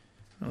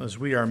As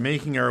we are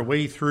making our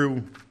way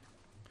through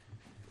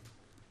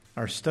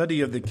our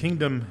study of the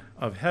kingdom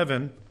of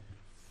heaven,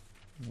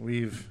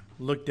 we've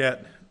looked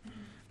at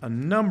a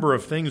number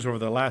of things over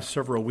the last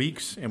several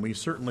weeks, and we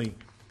certainly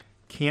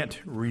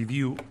can't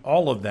review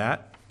all of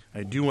that.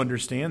 I do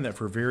understand that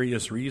for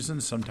various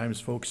reasons, sometimes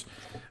folks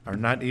are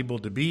not able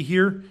to be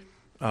here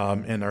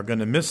and are going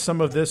to miss some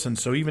of this. And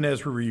so even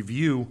as we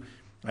review,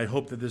 I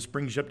hope that this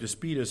brings you up to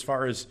speed as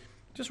far as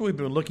just what we've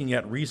been looking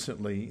at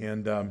recently.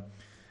 And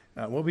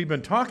what we've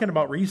been talking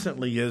about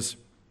recently is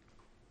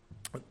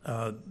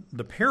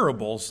the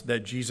parables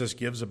that Jesus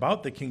gives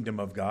about the kingdom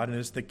of God, and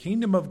it's the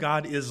kingdom of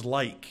God is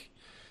like.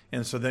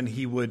 And so then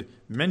he would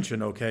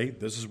mention, okay,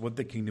 this is what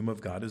the kingdom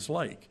of God is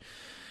like.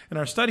 And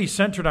our study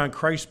centered on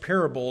Christ's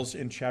parables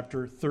in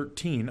chapter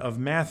 13 of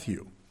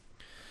Matthew.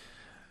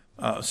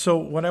 So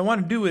what I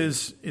want to do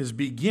is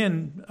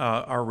begin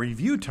our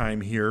review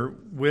time here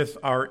with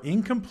our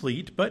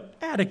incomplete but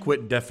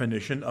adequate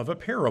definition of a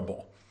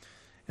parable.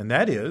 And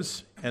that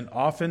is an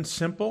often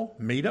simple,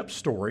 made-up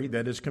story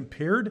that is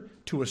compared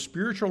to a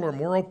spiritual or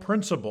moral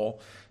principle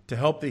to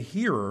help the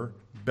hearer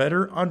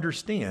better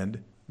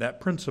understand that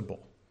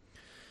principle.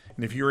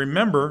 And if you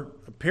remember,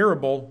 a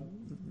parable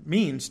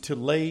means to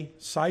lay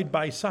side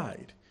by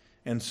side.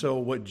 And so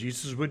what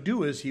Jesus would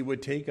do is he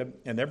would take an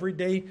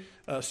everyday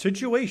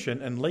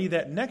situation and lay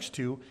that next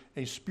to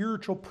a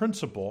spiritual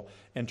principle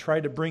and try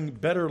to bring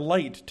better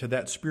light to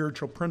that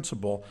spiritual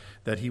principle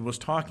that he was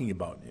talking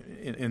about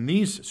in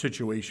these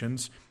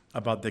situations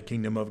about the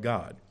kingdom of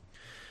God.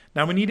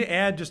 Now we need to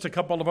add just a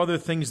couple of other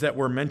things that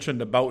were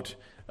mentioned about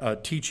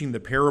teaching the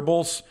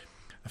parables.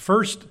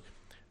 First,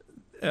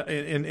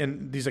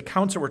 in these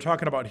accounts that we're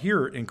talking about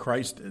here in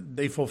Christ,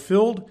 they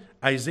fulfilled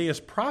Isaiah's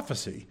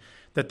prophecy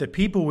that the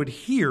people would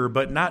hear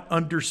but not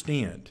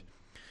understand.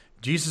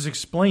 Jesus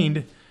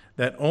explained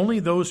that only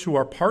those who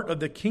are part of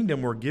the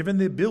kingdom were given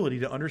the ability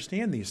to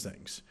understand these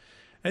things.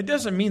 And it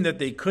doesn't mean that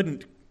they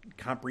couldn't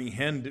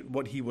comprehend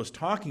what he was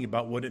talking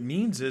about. What it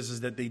means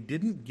is that they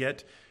didn't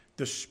get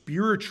the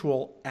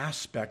spiritual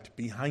aspect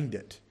behind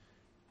it.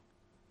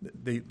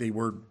 They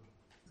were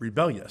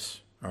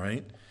rebellious, all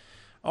right?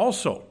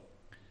 Also,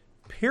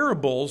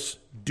 parables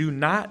do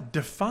not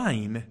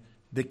define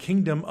the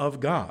kingdom of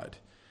God.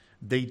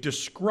 They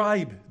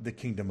describe the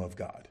kingdom of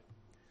God.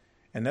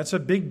 And that's a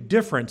big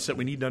difference that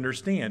we need to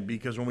understand,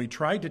 because when we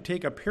try to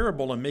take a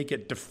parable and make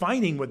it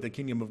defining what the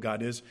kingdom of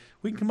God is,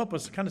 we can come up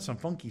with kind of some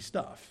funky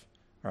stuff,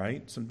 all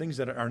right? Some things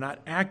that are not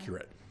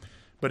accurate.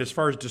 But as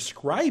far as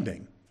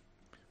describing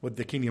what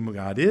the kingdom of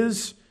God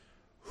is,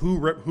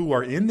 who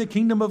are in the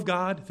kingdom of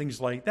God, things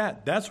like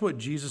that, that's what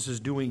Jesus is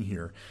doing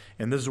here.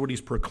 And this is what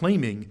he's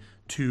proclaiming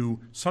to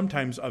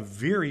sometimes a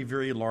very,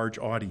 very large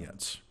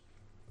audience.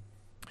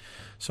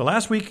 So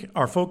last week,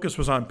 our focus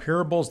was on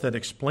parables that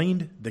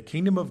explained the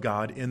kingdom of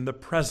God in the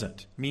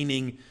present,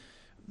 meaning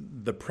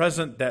the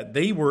present that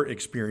they were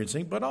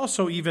experiencing, but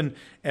also even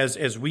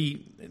as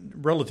we,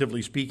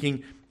 relatively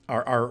speaking,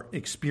 are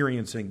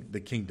experiencing the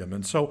kingdom.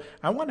 And so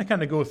I want to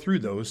kind of go through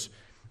those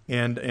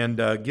and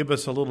give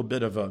us a little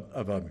bit of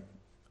a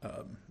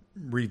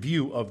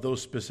review of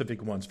those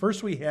specific ones.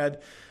 First, we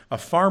had a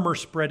farmer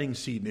spreading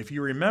seed. And if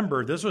you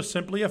remember, this was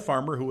simply a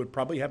farmer who would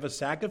probably have a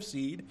sack of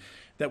seed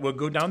that would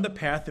go down the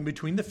path in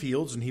between the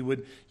fields, and he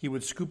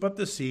would scoop up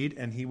the seed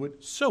and he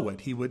would sow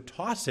it. He would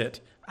toss it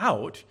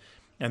out,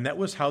 and that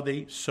was how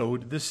they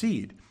sowed the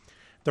seed.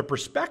 The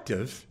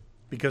perspective,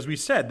 because we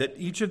said that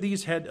each of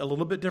these had a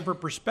little bit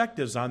different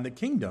perspectives on the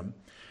kingdom,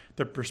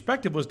 the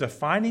perspective was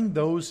defining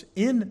those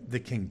in the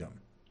kingdom.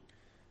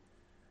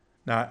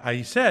 Now,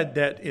 I said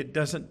that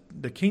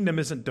the kingdom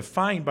isn't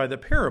defined by the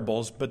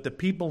parables, but the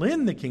people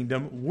in the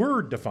kingdom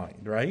were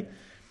defined, right?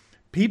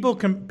 People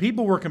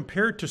were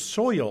compared to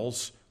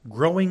soils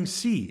growing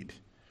seed.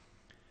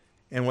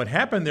 And what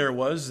happened there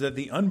was that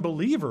the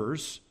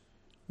unbelievers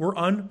were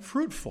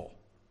unfruitful.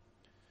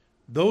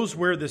 Those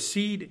where the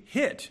seed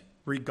hit,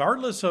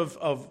 regardless of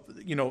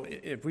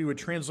if we would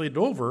translate it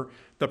over,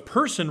 the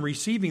person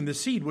receiving the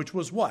seed, which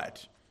was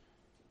what?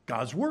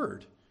 God's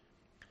word.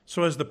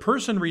 So as the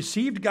person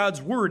received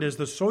God's word, as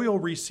the soil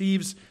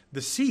receives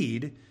the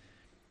seed,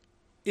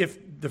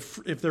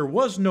 if there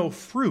was no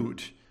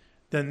fruit,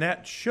 then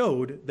that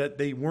showed that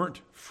they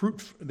weren't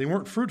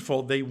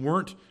fruitful, they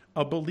weren't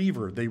a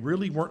believer. They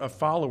really weren't a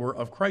follower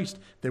of Christ.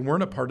 They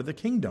weren't a part of the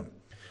kingdom.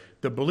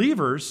 The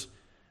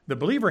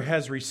believer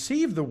has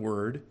received the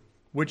word,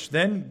 which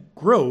then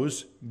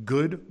grows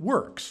good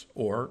works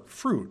or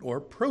fruit or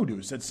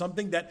produce. It's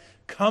something that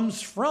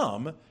comes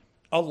from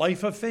a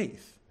life of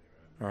faith.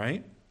 All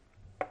right?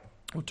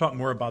 We'll talk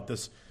more about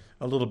this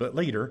a little bit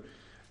later.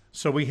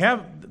 So we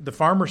have the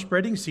farmer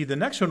spreading seed. The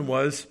next one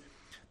was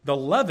the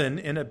leaven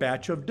in a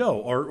batch of dough,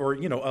 or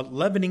a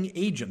leavening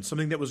agent,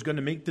 something that was going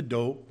to make the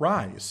dough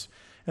rise.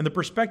 And the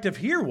perspective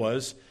here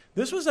was,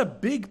 this was a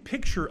big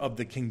picture of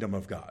the kingdom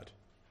of God,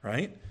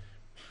 right?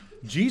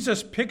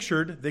 Jesus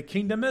pictured the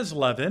kingdom as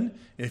leaven.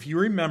 If you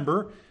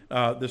remember,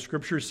 the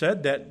scripture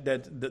said that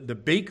the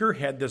baker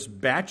had this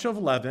batch of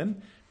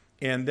leaven,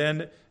 And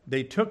then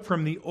they took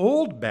from the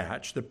old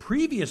batch, the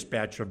previous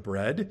batch of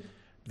bread,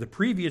 the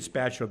previous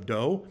batch of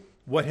dough,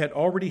 what had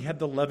already had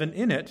the leaven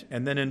in it,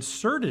 and then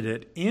inserted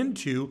it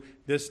into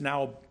this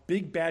now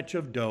big batch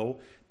of dough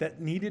that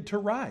needed to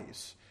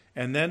rise.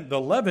 And then the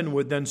leaven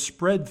would then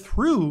spread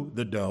through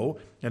the dough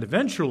and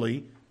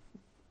eventually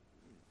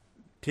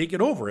take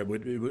it over. It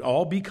would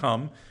all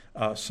become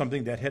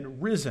something that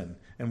had risen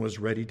and was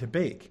ready to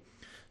bake.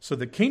 So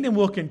the kingdom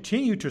will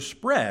continue to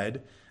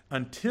spread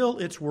until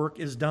its work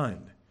is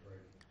done.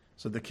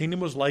 So the kingdom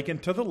was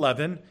likened to the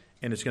leaven,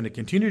 and it's going to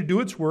continue to do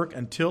its work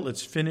until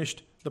it's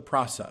finished the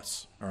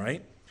process. All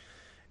right?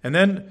 And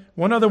then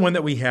one other one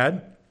that we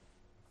had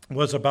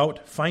was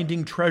about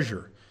finding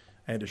treasure.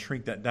 I had to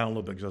shrink that down a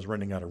little bit because I was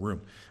running out of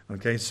room.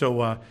 Okay,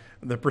 so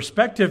the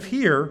perspective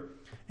here,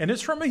 and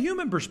it's from a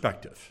human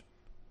perspective.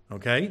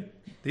 Okay?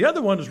 The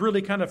other one is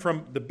really kind of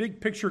from the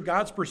big picture,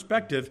 God's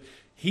perspective.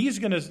 He's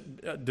going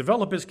to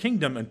develop his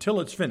kingdom until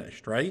it's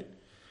finished, right?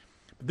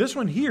 This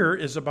one here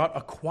is about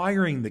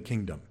acquiring the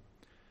kingdom.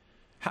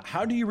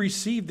 How do you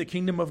receive the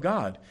kingdom of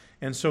God?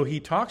 And so he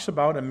talks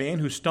about a man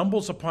who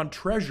stumbles upon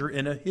treasure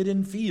in a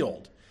hidden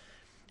field.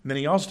 And then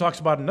he also talks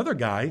about another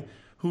guy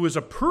who is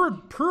a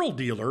pearl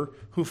dealer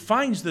who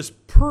finds this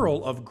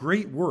pearl of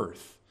great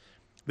worth.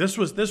 This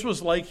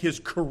was like his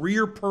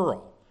career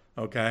pearl,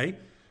 okay?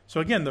 So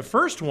again, the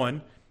first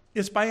one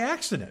is by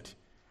accident.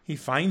 He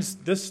finds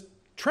this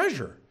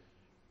treasure.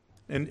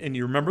 And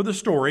you remember the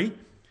story.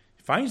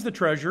 He finds the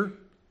treasure.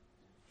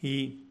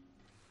 He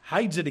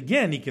hides it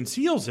again. He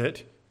conceals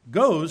it,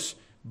 goes,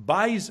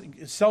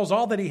 sells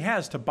all that he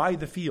has to buy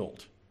the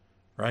field,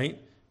 right?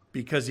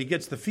 Because he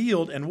gets the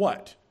field and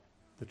what?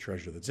 The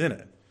treasure that's in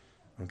it,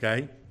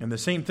 okay? And the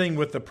same thing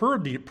with the pearl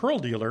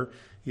dealer.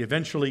 He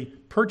eventually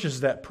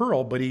purchases that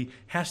pearl, but he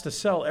has to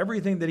sell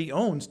everything that he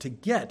owns to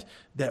get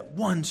that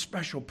one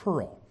special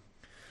pearl.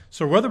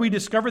 So whether we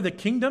discover the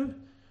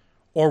kingdom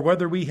or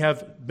whether we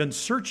have been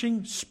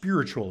searching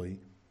spiritually,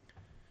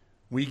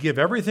 we give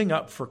everything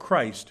up for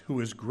Christ,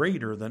 who is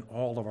greater than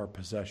all of our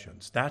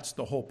possessions. That's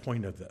the whole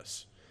point of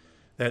this,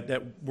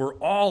 that we're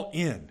all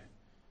in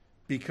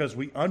because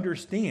we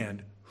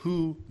understand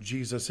who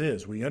Jesus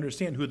is. We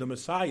understand who the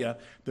Messiah,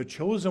 the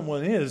chosen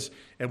one is,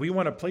 and we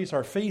want to place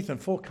our faith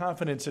and full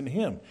confidence in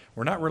him.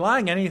 We're not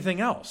relying on anything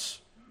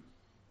else.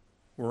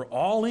 We're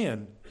all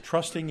in,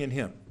 trusting in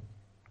him.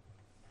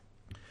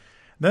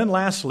 Then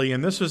lastly,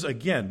 and this is,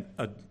 again,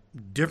 a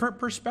different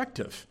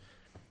perspective.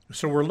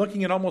 So we're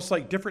looking at almost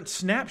like different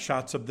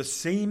snapshots of the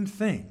same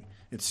thing.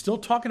 It's still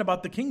talking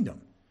about the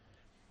kingdom.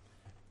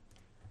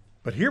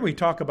 But here we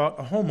talk about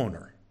a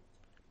homeowner.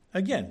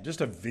 Again,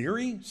 just a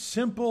very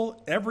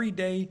simple,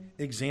 everyday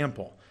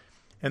example.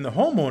 And the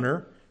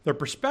homeowner, their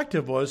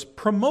perspective was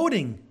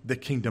promoting the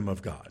kingdom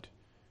of God.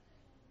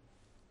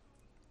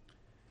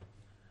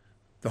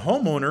 The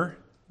homeowner,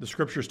 the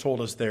scriptures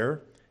told us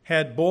there,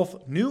 had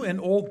both new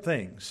and old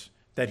things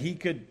that he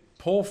could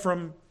pull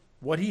from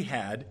what he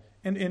had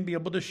and be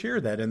able to share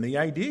that. And the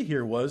idea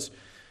here was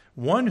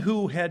one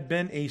who had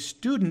been a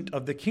student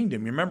of the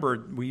kingdom. You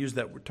remember we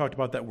talked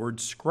about that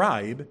word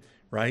scribe,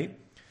 right?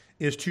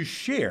 Is to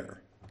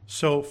share.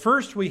 So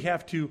first we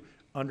have to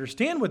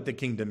understand what the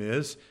kingdom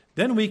is,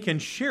 then we can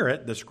share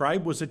it. The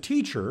scribe was a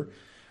teacher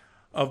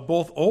of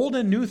both old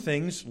and new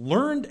things,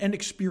 learned and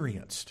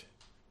experienced.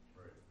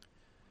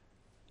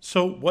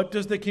 So what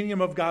does the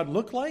kingdom of God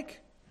look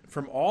like?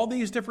 From all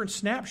these different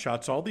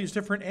snapshots, all these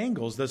different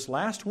angles, this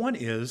last one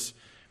is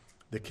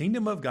the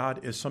kingdom of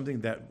God is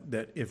something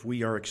that if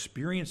we are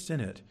experienced in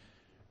it,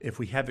 if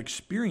we have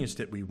experienced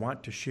it, we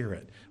want to share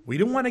it. We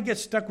don't want to get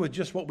stuck with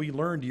just what we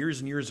learned years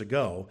and years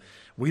ago.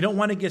 We don't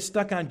want to get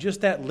stuck on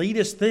just that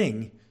latest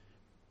thing,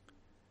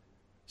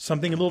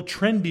 something a little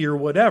trendy or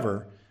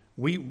whatever.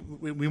 We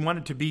want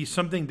it to be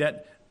something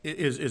that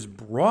is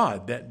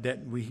broad,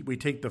 that we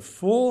take the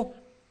full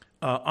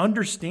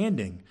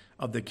understanding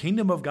of the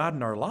kingdom of God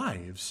in our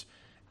lives,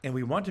 and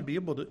we want to be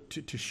able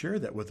to share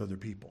that with other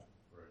people.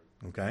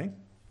 Okay?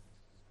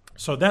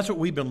 So that's what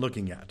we've been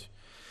looking at.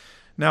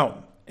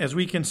 Now, as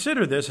we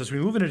consider this, as we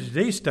move into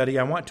today's study,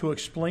 I want to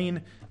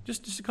explain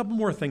just a couple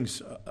more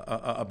things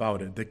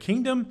about it. The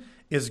kingdom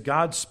is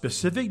God's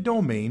specific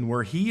domain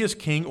where he is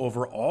king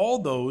over all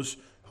those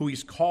who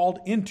he's called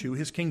into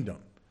his kingdom.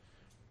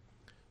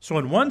 So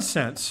in one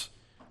sense,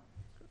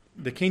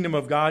 the kingdom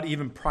of God,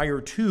 even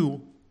prior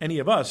to any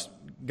of us,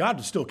 God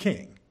is still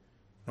king,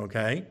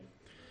 okay?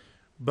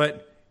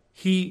 But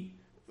he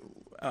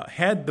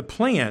had the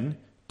plan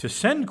to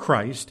send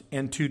Christ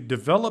and to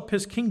develop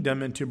his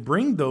kingdom and to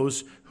bring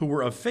those who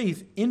were of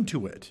faith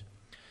into it.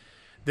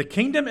 The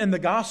kingdom and the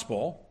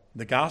gospel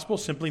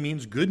simply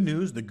means good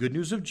news, the good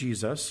news of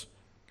Jesus.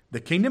 The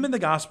kingdom and the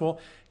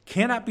gospel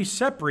cannot be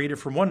separated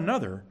from one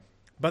another,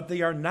 but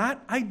they are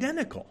not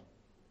identical.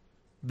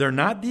 They're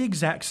not the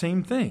exact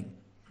same thing.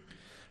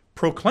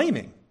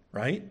 Proclaiming,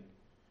 right?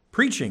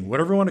 Preaching,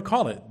 whatever you want to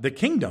call it, the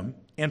kingdom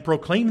and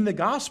proclaiming the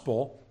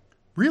gospel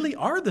really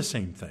are the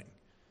same thing.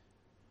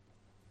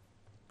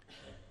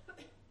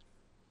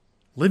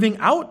 Living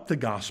out the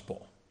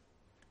gospel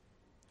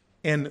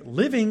and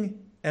living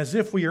as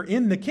if we are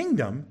in the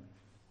kingdom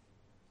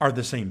are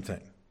the same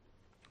thing.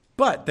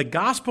 But the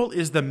gospel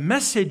is the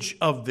message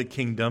of the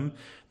kingdom.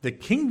 The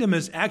kingdom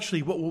is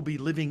actually what we'll be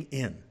living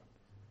in.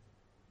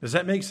 Does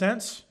that make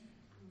sense?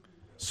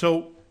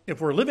 So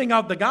if we're living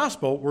out the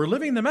gospel, we're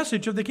living the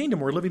message of the kingdom.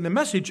 We're living the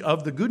message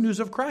of the good news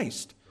of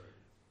Christ.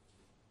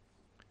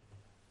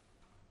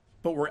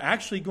 But we're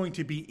actually going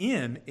to be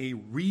in a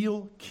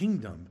real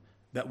kingdom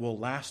that will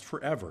last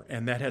forever,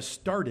 and that has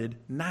started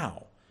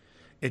now.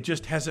 It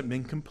just hasn't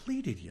been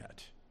completed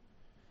yet.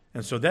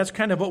 And so that's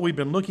kind of what we've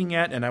been looking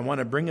at, and I want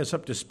to bring us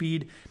up to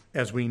speed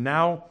as we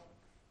now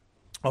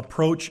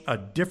approach a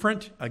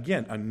different,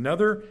 again,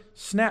 another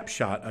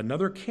snapshot,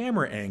 another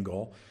camera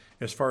angle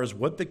as far as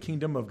what the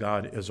kingdom of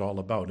God is all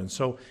about. And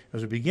so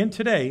as we begin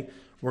today,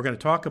 we're going to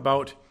talk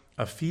about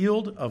a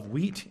field of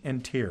wheat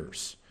and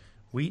tares.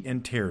 Wheat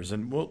and tares.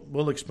 And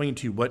we'll explain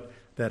to you what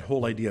that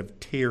whole idea of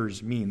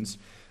tares means.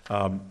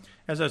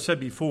 As I said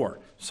before,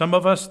 some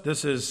of us,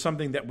 this is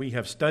something that we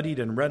have studied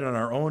and read on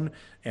our own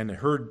and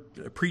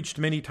heard preached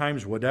many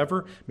times,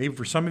 whatever. Maybe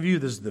for some of you,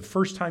 this is the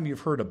first time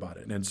you've heard about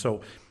it. And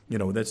so,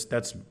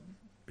 that's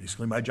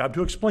basically my job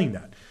to explain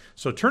that.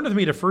 So turn with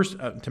me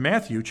to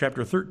Matthew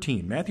chapter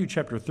 13. Matthew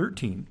chapter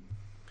 13.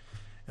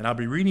 And I'll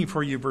be reading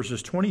for you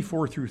verses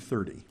 24 through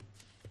 30.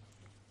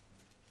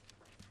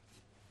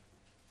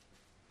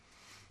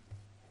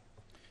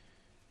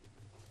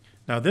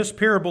 Now, this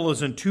parable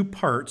is in two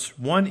parts.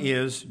 One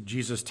is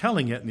Jesus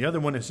telling it, and the other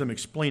one is him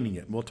explaining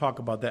it. We'll talk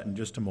about that in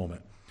just a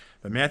moment.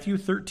 But Matthew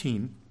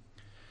 13,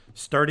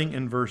 starting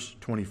in verse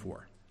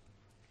 24.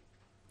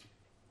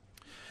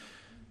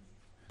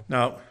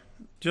 Now,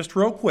 just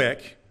real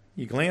quick,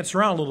 you glance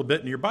around a little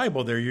bit in your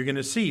Bible there, you're going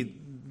to see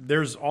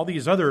there's all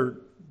these other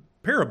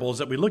parables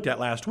that we looked at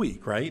last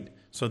week, right?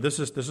 So this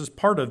is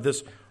part of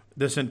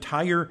this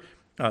entire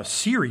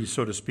series,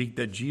 so to speak,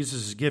 that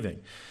Jesus is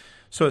giving.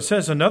 So it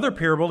says, another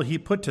parable he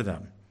put to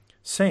them,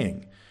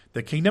 saying,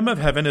 the kingdom of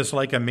heaven is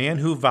like a man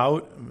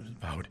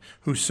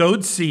who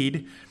sowed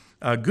seed,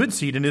 good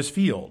seed in his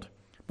field.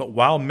 But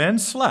while men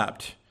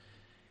slept,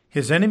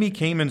 his enemy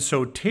came and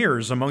sowed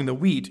tares among the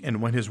wheat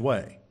and went his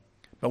way.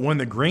 But when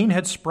the grain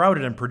had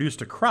sprouted and produced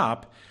a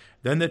crop,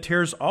 then the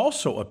tares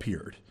also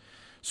appeared.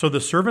 So the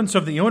servants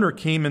of the owner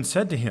came and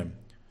said to him,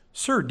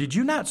 Sir, did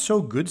you not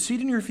sow good seed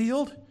in your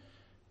field?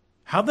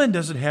 How then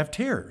does it have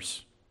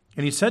tares?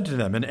 And he said to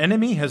them, an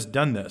enemy has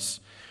done this.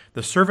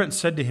 The servant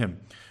said to him,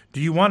 do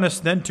you want us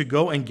then to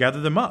go and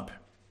gather them up?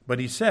 But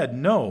he said,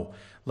 no,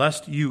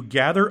 lest you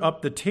gather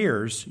up the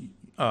tares,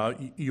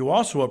 you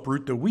also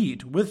uproot the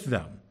wheat with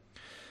them.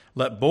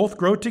 Let both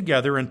grow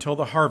together until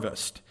the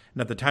harvest. And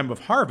at the time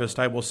of harvest,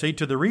 I will say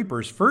to the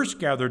reapers, first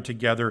gather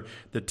together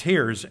the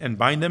tares and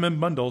bind them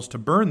in bundles to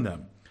burn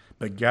them,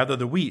 but gather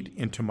the wheat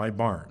into my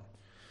barn.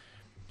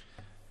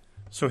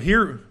 So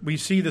here we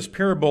see this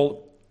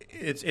parable.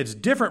 It's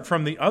different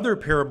from the other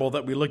parable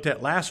that we looked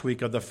at last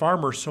week of the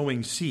farmer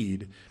sowing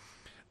seed,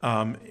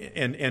 and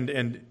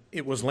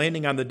it was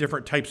landing on the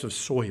different types of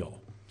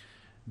soil.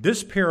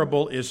 This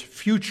parable is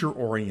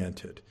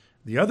future-oriented.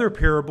 The other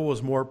parable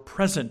is more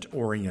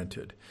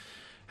present-oriented.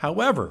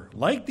 However,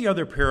 like the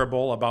other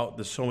parable about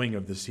the sowing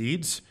of the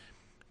seeds,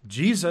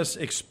 Jesus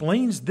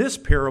explains this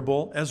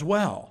parable as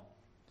well.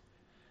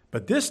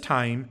 But this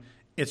time,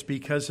 it's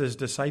because his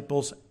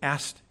disciples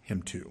asked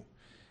him to.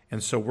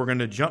 And so we're going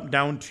to jump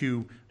down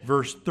to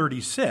verse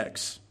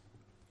 36,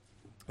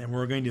 and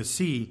we're going to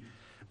see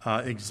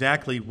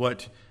exactly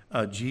what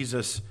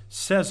Jesus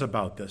says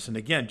about this. And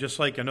again, just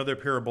like another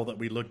parable that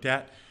we looked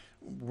at,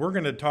 we're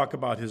going to talk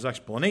about his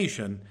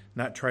explanation,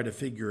 not try to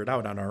figure it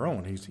out on our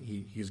own.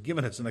 He's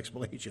given us an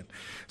explanation.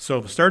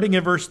 So starting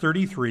in verse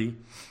 36,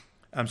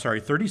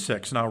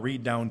 and I'll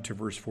read down to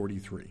verse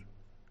 43.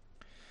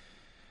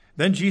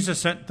 Then Jesus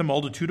sent the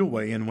multitude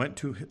away and went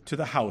to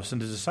the house,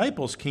 and his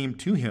disciples came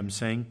to him,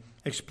 saying,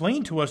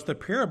 explain to us the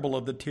parable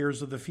of the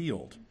tares of the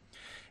field.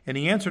 And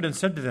he answered and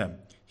said to them,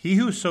 he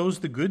who sows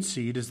the good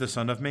seed is the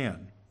Son of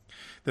Man.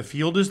 The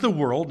field is the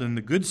world, and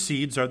the good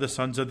seeds are the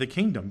sons of the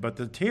kingdom, but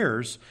the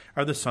tares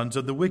are the sons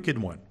of the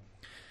wicked one.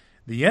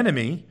 The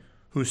enemy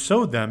who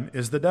sowed them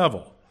is the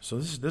devil. So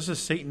this is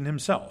Satan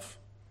himself.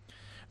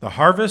 The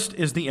harvest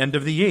is the end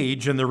of the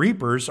age, and the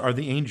reapers are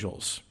the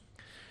angels.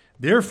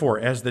 Therefore,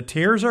 as the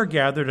tares are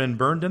gathered and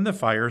burned in the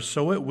fire,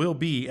 so it will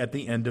be at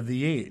the end of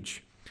the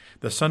age.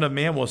 The Son of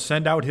Man will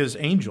send out his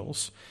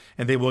angels,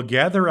 and they will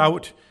gather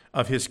out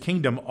of his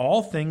kingdom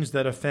all things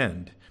that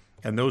offend,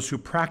 and those who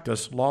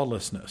practice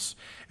lawlessness,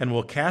 and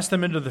will cast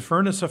them into the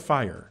furnace of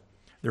fire.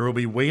 There will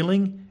be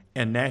wailing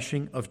and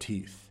gnashing of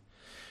teeth.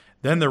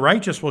 Then the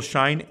righteous will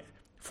shine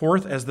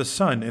forth as the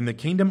sun in the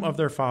kingdom of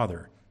their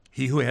Father.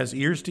 He who has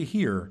ears to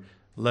hear,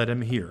 let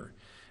him hear.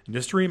 And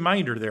just a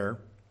reminder there,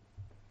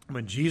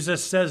 when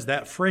Jesus says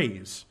that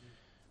phrase,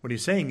 what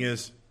he's saying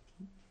is,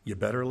 you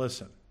better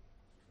listen.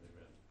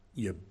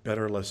 You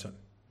better listen,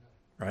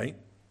 right?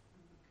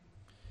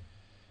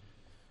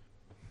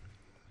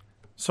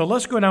 So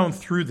let's go down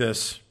through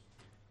this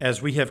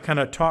as we have kind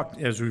of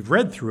talked, as we've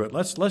read through it.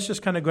 Let's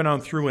just kind of go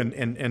down through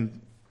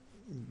and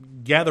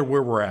gather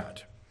where we're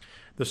at.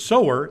 The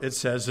sower, it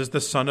says, is the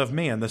Son of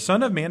Man. The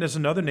Son of Man is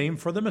another name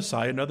for the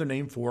Messiah, another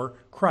name for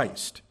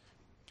Christ.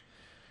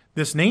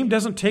 This name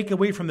doesn't take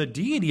away from the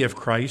deity of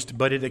Christ,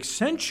 but it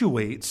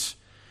accentuates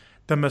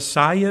the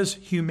Messiah's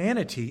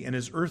humanity and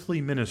his earthly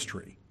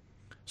ministry.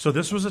 So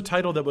this was a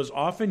title that was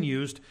often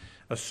used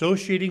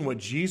associating what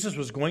Jesus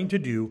was going to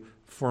do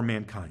for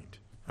mankind.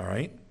 All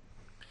right?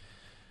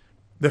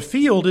 The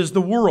field is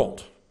the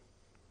world.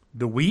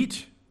 The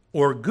wheat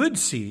or good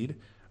seed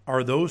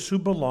are those who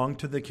belong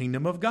to the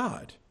kingdom of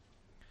God.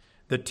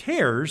 The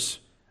tares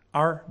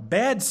are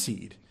bad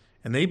seed,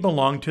 and they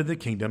belong to the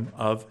kingdom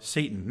of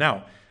Satan.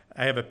 Now,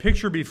 I have a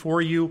picture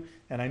before you,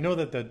 and I know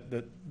that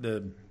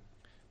the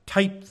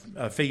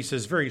typeface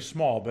is very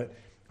small, but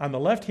on the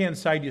left-hand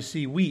side you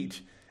see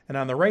wheat, and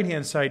on the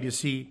right-hand side you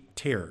see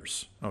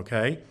tares,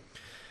 okay?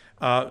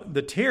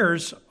 The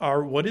tares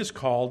are what is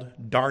called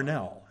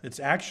darnel. It's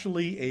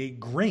actually a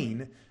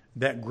grain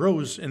that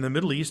grows in the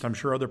Middle East. I'm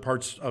sure other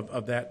parts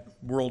of that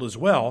world as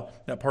well,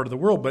 that part of the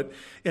world, but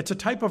it's a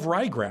type of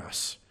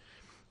ryegrass.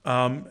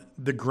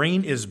 The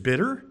grain is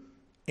bitter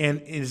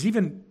and is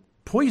even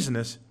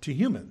poisonous to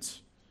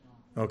humans,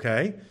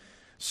 okay?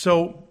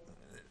 So,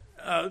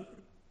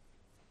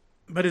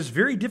 but it's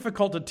very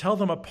difficult to tell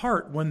them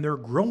apart when they're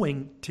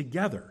growing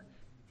together.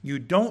 You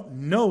don't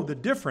know the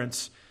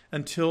difference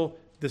until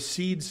the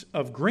seeds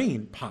of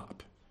grain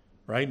pop,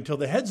 right? Until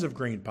the heads of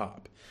grain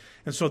pop.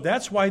 And so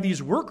that's why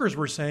these workers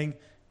were saying,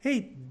 hey,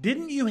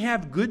 didn't you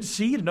have good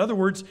seed? In other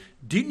words,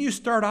 didn't you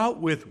start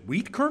out with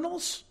wheat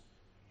kernels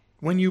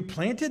when you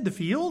planted the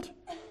field?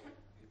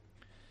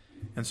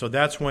 And so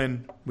that's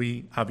when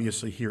we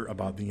obviously hear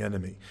about the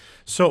enemy.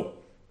 So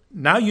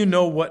now you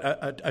know what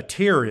a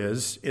tare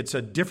is. It's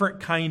a different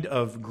kind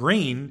of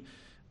grain.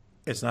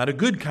 It's not a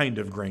good kind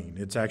of grain.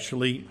 It's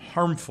actually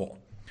harmful.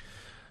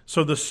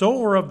 So the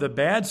sower of the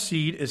bad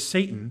seed is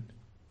Satan,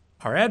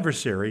 our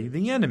adversary,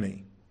 the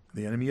enemy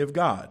of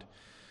God.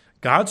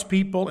 God's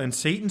people and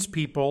Satan's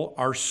people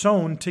are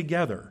sown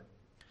together.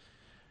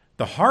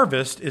 The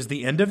harvest is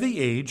the end of the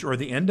age or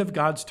the end of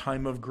God's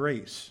time of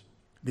grace.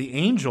 The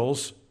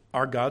angels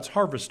are God's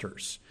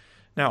harvesters.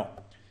 Now,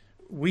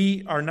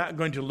 we are not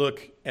going to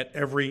look at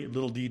every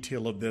little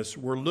detail of this.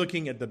 We're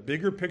looking at the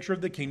bigger picture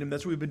of the kingdom.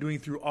 That's what we've been doing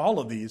through all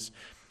of these.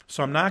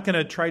 So I'm not going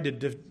to try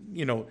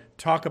to,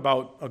 talk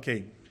about,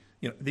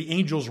 the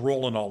angels'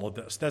 role in all of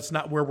this. That's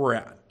not where we're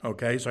at,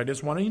 okay? So I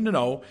just want you to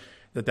know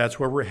that that's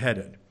where we're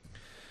headed.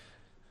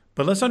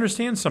 But let's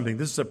understand something.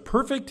 This is a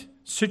perfect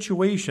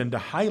situation to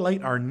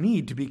highlight our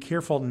need to be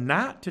careful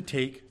not to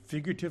take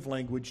figurative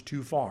language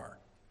too far.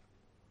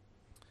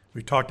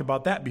 We've talked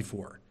about that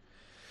before.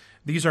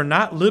 These are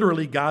not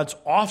literally God's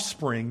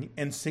offspring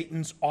and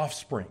Satan's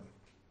offspring,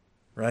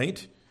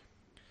 right?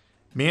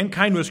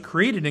 Mankind was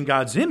created in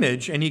God's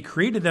image, and he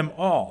created them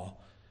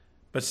all.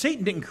 But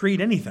Satan didn't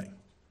create anything.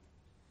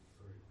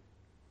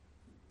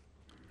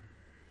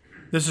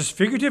 This is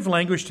figurative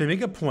language to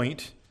make a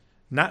point,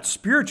 not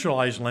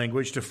spiritualized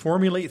language to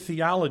formulate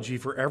theology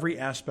for every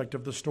aspect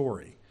of the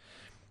story.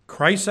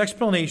 Christ's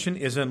explanation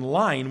is in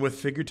line with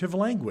figurative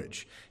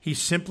language. He's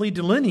simply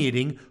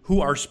delineating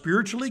who are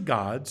spiritually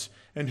God's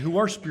and who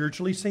are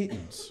spiritually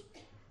Satan's.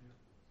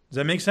 Does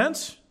that make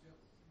sense?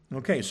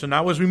 Okay, so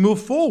now as we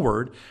move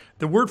forward,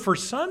 the word for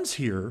sons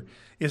here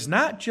is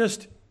not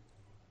just,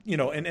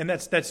 and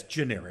that's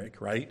generic,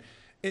 right?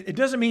 It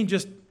doesn't mean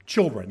just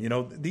children.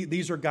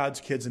 These are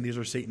God's kids and these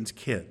are Satan's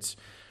kids.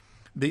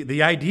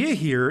 The idea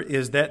here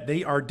is that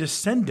they are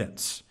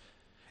descendants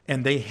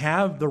and they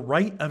have the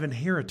right of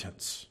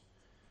inheritance.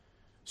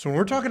 So when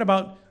we're talking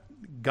about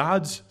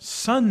God's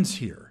sons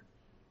here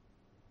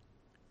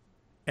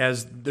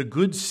as the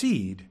good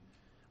seed,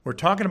 we're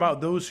talking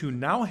about those who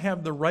now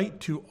have the right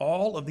to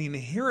all of the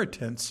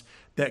inheritance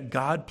that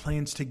God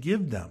plans to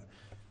give them.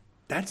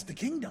 That's the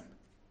kingdom.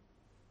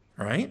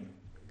 All right?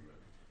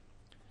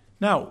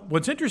 Now,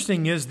 what's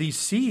interesting is these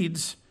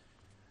seeds,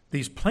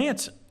 these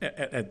plants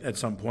at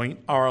some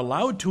point are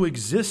allowed to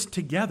exist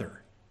together.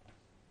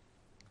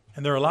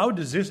 And they're allowed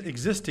to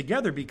exist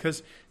together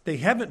because they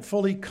haven't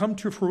fully come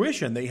to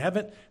fruition. They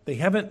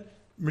haven't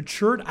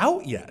matured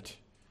out yet.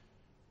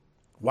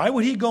 Why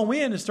would he go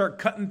in and start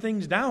cutting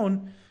things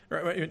down?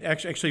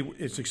 Actually,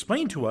 it's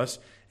explained to us,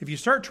 if you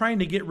start trying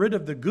to get rid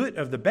of the good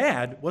of the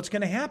bad, what's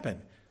going to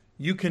happen?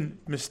 You can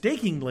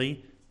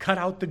mistakenly cut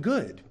out the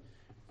good.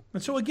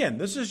 And so again,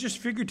 this is just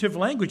figurative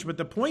language, but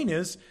the point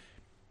is,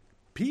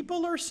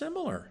 people are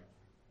similar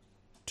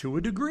to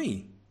a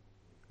degree.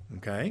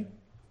 Okay?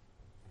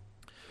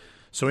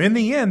 So in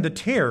the end, the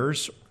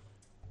tares,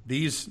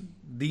 these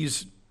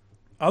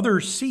other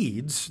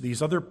seeds,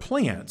 these other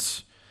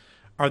plants,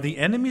 are the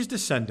enemy's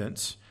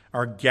descendants,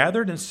 are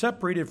gathered and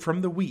separated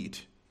from the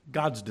wheat,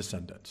 God's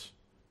descendants.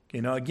 Okay,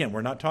 now again,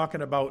 we're not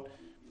talking about,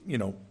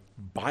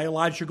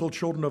 biological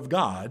children of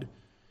God.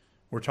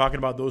 We're talking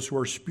about those who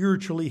are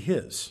spiritually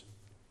his.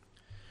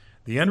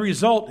 The end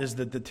result is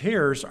that the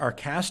tares are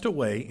cast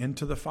away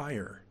into the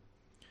fire.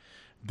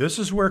 This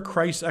is where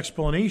Christ's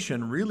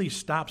explanation really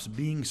stops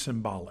being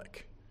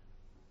symbolic,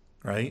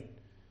 right?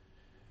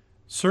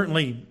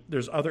 Certainly,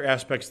 there's other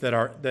aspects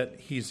that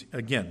he's,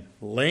 again,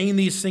 laying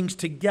these things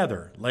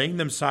together, laying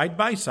them side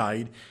by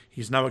side.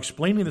 He's now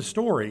explaining the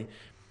story.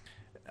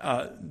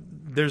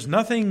 There's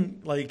nothing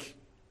like,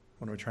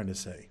 what am I trying to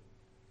say?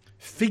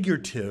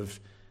 Figurative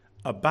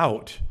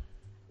about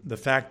the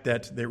fact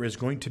that there is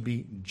going to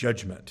be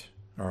judgment,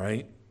 all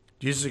right?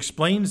 Jesus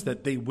explains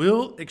that they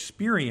will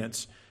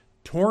experience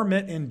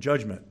torment and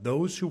judgment,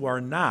 those who are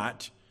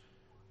not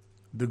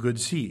the good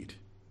seed.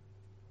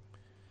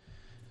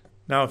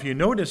 Now, if you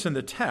notice in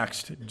the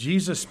text,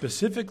 Jesus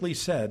specifically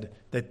said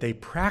that they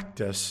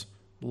practice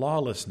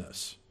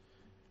lawlessness.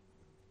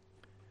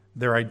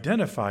 They're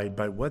identified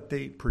by what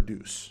they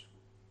produce.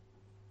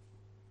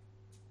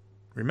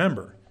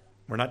 Remember,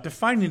 we're not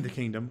defining the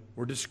kingdom,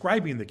 we're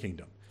describing the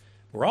kingdom.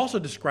 We're also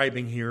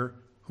describing here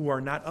who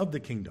are not of the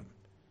kingdom.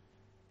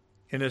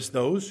 And it's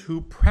those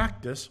who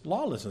practice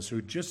lawlessness,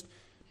 who just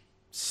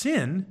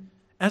sin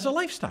as a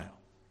lifestyle.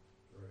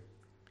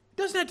 It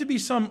doesn't have to be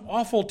some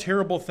awful,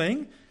 terrible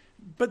thing,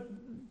 but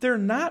they're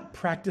not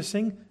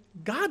practicing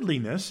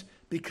godliness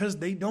because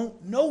they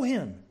don't know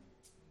him.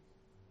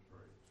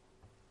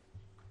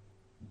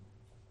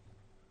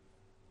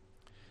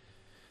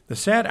 The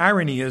sad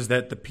irony is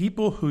that the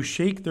people who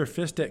shake their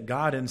fist at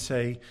God and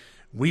say,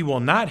 "We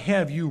will not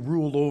have you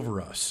rule over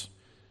us.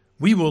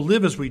 We will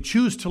live as we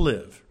choose to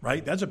live,"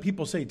 right? That's what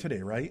people say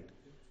today, right?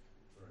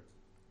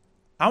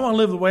 I want to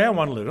live the way I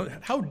want to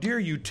live. How dare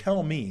you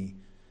tell me?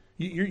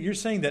 You're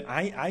saying that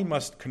I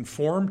must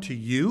conform to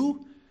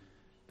you?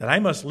 That I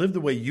must live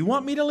the way you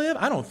want me to live?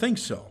 I don't think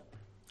so.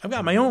 I've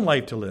got my own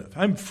life to live.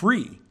 I'm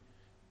free.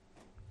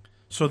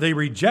 So they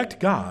reject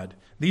God.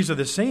 These are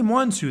the same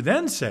ones who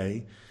then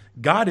say,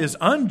 God is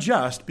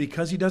unjust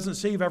because he doesn't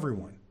save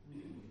everyone.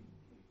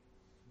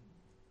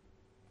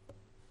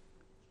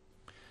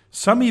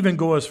 Some even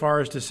go as far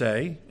as to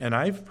say, and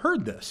I've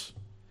heard this,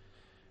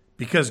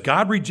 because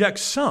God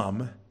rejects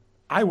some,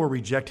 I will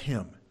reject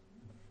him.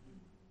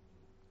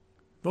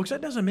 Folks,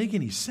 that doesn't make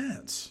any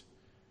sense.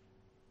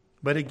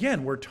 But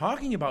again, we're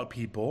talking about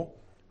people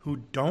who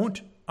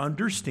don't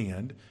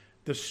understand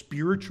the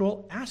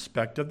spiritual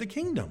aspect of the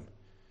kingdom.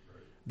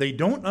 They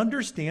don't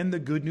understand the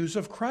good news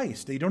of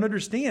Christ. They don't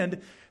understand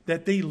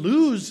that they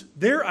lose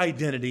their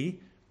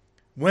identity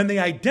when they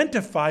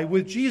identify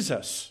with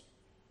Jesus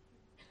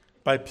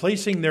by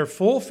placing their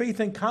full faith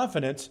and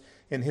confidence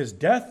in his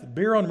death,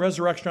 burial, and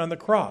resurrection on the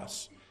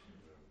cross.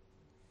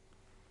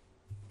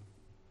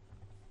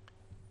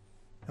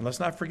 And let's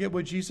not forget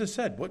what Jesus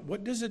said.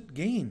 What does it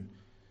gain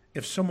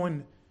if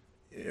someone,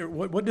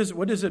 what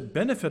does it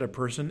benefit a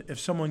person if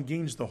someone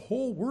gains the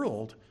whole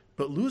world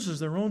but loses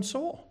their own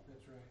soul?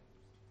 That's right.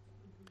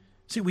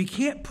 See, we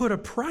can't put a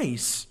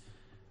price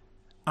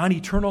on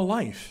eternal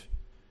life.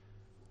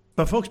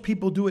 But folks,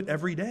 people do it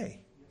every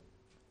day.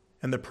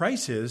 And the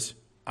price is,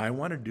 I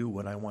want to do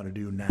what I want to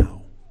do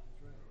now.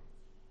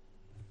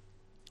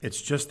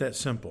 It's just that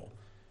simple.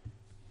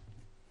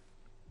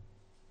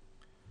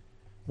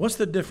 What's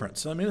the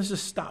difference? I mean, let's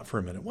just stop for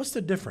a minute. What's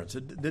the difference?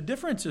 The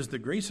difference is the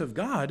grace of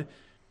God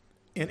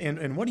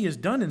and what he has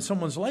done in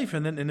someone's life,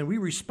 and then we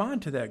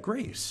respond to that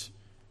grace.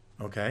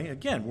 Okay?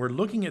 Again, we're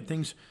looking at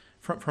things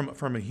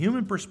from a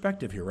human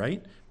perspective here,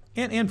 right?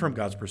 And from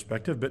God's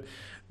perspective. But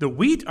the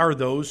wheat are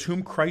those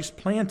whom Christ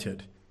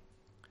planted,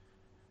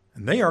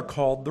 and they are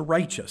called the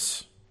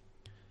righteous.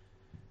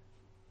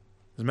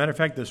 As a matter of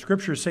fact, the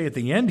scriptures say at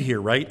the end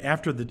here, right,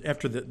 after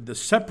the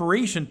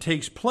separation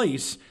takes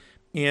place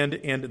and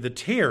the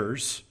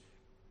tares,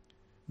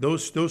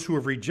 those who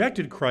have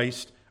rejected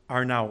Christ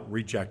are now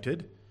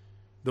rejected.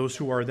 Those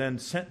who are then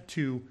sent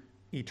to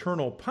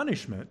eternal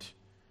punishment.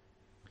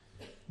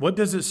 What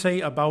does it say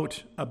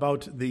about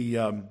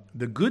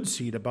the good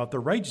seed, about the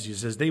righteous? It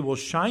says, they will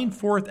shine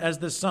forth as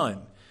the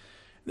sun.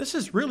 This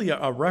is really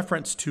a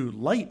reference to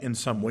light in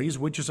some ways,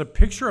 which is a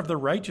picture of the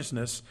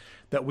righteousness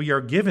that we are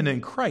given in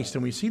Christ.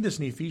 And we see this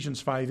in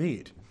Ephesians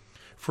 5:8.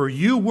 For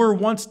you were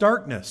once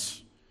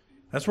darkness.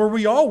 That's where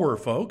we all were,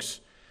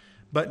 folks.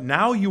 But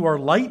now you are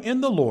light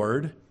in the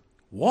Lord.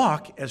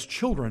 Walk as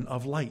children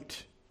of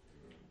light.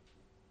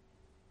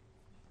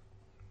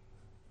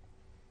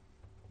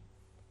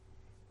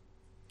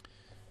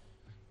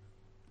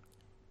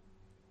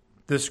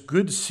 This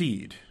good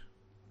seed,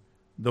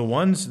 the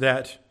ones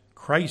that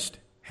Christ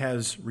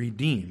has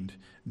redeemed,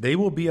 they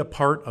will be a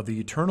part of the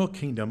eternal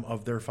kingdom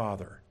of their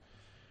Father.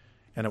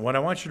 And what I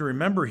want you to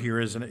remember here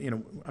is, I'm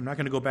not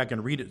going to go back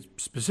and read it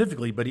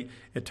specifically, but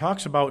it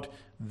talks about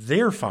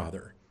their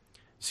Father.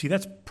 See,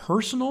 that's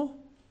personal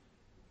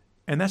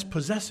and that's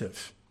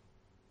possessive,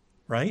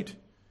 right?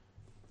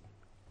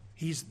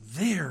 He's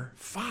their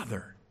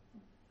Father.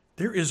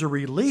 There is a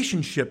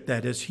relationship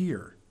that is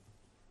here.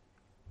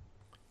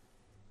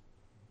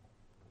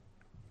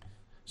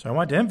 So I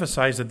want to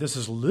emphasize that this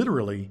is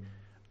literally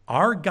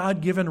our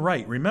God-given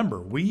right. Remember,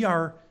 we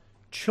are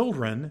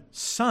children,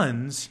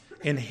 sons,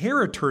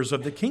 inheritors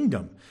of the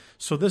kingdom.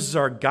 So this is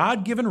our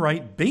God-given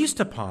right based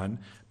upon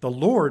the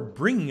Lord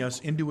bringing us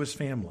into his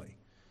family.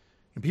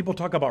 And people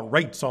talk about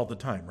rights all the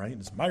time, right?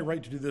 It's my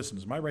right to do this and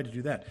it's my right to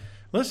do that.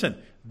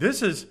 Listen,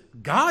 this is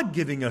God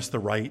giving us the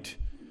right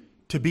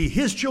to be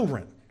his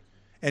children.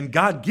 And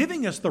God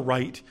giving us the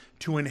right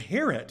to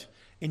inherit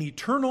an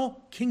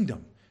eternal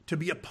kingdom, to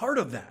be a part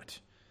of that,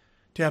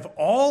 to have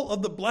all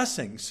of the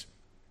blessings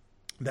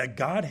that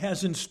God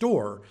has in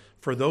store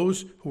for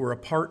those who are a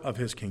part of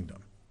his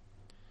kingdom.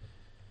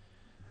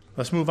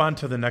 Let's move on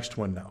to the next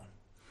one now.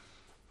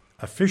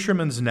 A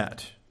fisherman's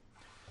net.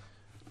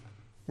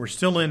 We're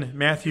still in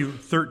Matthew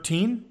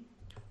 13.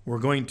 We're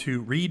going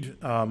to read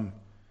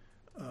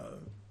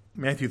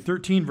Matthew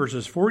 13,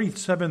 verses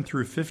 47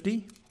 through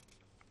 50.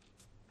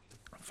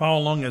 Follow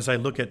along as I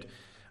look at,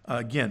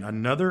 again,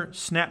 another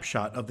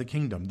snapshot of the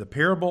kingdom. The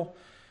parable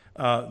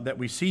that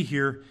we see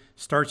here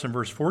starts in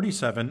verse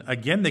 47.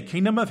 Again, the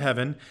kingdom of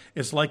heaven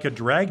is like a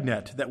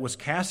dragnet that was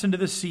cast into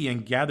the sea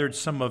and gathered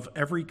some of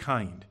every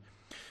kind,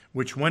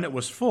 which when it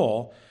was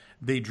full,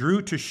 they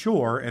drew to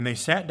shore, and they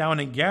sat down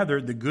and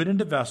gathered the good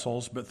into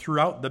vessels, but threw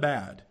out the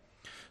bad.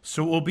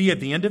 So it will be at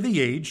the end of the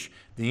age,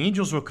 the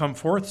angels will come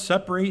forth,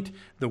 separate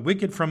the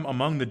wicked from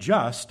among the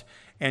just,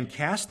 and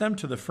cast them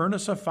to the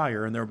furnace of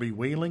fire, and there will be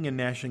wailing and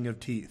gnashing of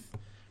teeth.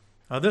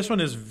 Now, this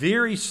one is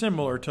very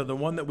similar to the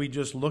one that we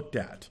just looked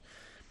at.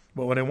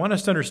 But what I want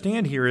us to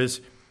understand here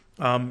is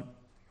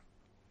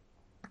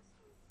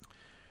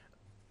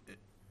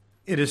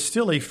it is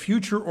still a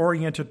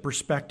future-oriented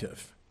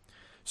perspective.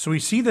 So we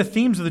see the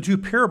themes of the two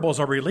parables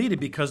are related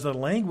because of the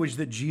language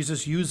that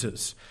Jesus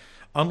uses.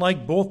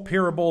 Unlike both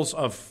parables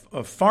of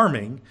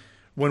farming,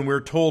 when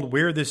we're told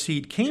where the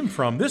seed came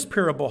from, this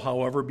parable,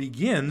 however,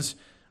 begins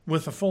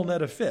with a full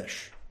net of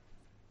fish,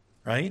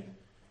 right?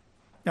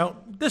 Now,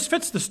 this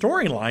fits the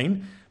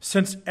storyline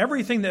since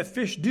everything that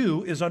fish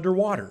do is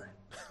underwater.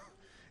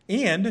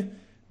 And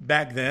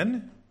back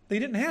then, they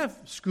didn't have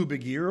scuba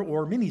gear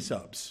or mini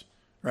subs,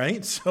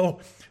 right? So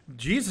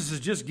Jesus is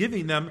just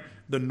giving them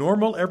the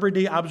normal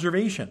everyday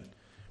observation.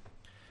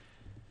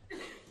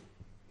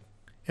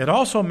 It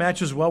also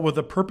matches well with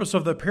the purpose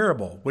of the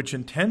parable, which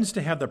intends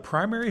to have the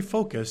primary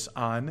focus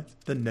on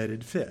the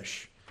netted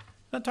fish.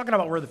 He's not talking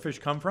about where the fish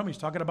come from. He's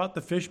talking about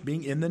the fish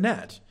being in the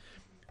net.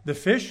 The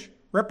fish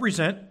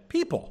represent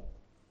people.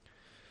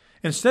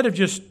 Instead of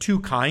just two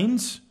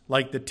kinds,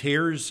 like the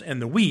tares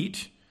and the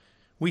wheat,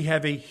 we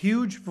have a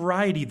huge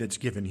variety that's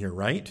given here,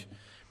 right?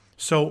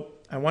 So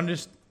I want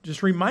to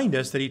just remind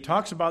us that he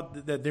talks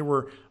about that there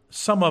were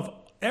some of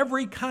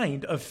every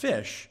kind of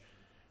fish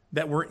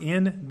that were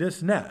in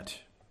this net.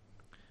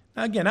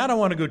 Now, again, I don't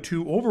want to go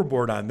too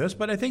overboard on this,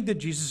 but I think that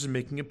Jesus is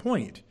making a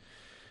point.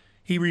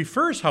 He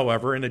refers,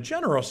 however, in a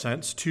general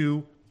sense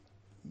to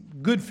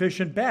good fish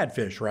and bad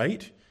fish,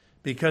 right?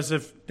 Because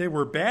if they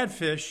were bad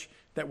fish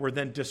that were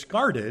then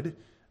discarded,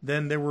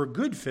 then there were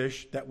good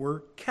fish that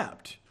were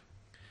kept.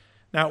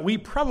 Now, we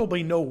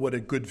probably know what a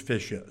good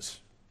fish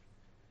is.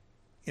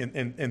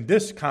 In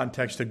this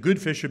context, a good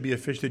fish would be a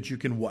fish that you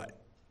can what?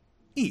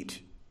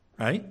 Eat,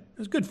 right?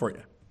 It's good for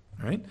you,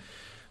 right?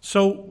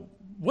 So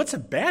what's a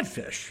bad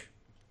fish?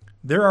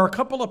 There are a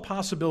couple of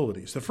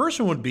possibilities. The first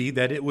one would be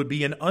that it would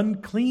be an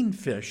unclean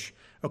fish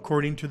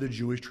according to the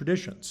Jewish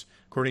traditions,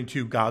 according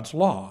to God's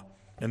law.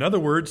 In other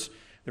words,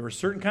 there were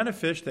certain kind of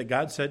fish that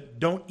God said,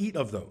 don't eat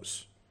of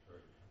those.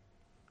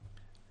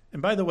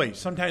 And by the way,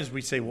 sometimes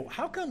we say, well,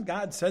 how come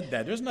God said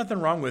that? There's nothing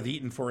wrong with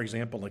eating, for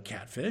example, a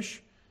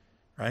catfish,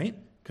 right?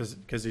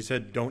 Because he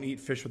said, don't eat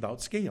fish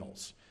without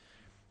scales.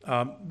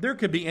 There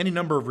could be any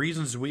number of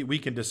reasons we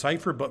can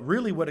decipher, but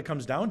really what it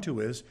comes down to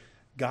is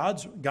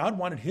God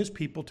wanted his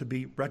people to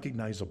be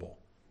recognizable.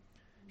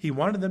 He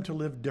wanted them to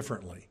live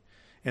differently.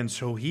 And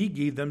so he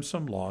gave them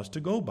some laws to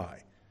go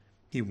by.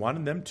 He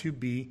wanted them to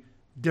be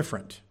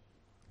different.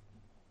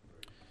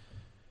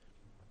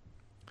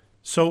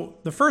 So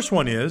the first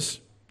one is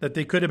that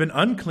they could have been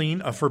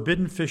unclean, a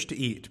forbidden fish to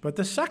eat. But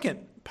the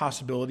second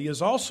possibility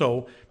is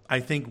also, I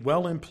think,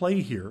 well in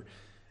play here.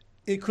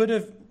 It could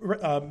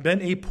have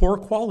been a poor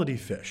quality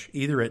fish.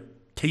 Either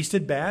it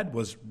tasted bad,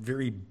 was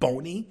very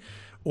bony,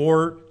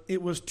 or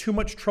it was too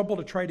much trouble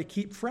to try to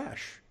keep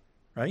fresh,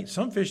 right?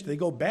 Some fish, they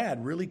go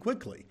bad really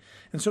quickly.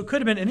 And so it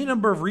could have been any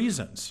number of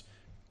reasons,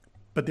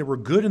 but they were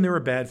good and they were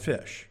bad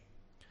fish.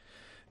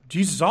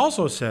 Jesus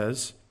also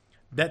says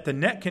that the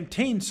net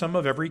contained some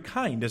of every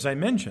kind, as I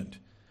mentioned.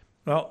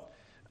 Well,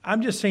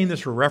 I'm just saying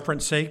this for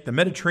reference sake. The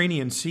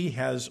Mediterranean Sea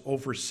has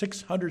over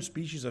 600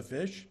 species of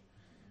fish.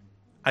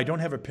 I don't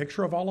have a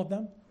picture of all of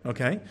them,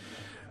 okay?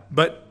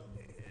 But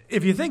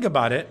if you think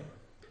about it,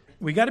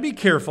 we got to be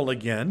careful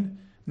again,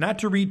 not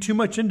to read too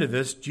much into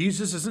this.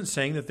 Jesus isn't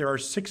saying that there are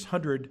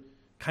 600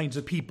 kinds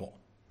of people.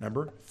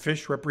 Remember,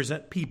 fish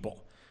represent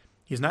people.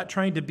 He's not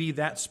trying to be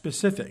that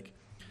specific.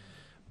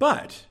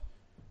 But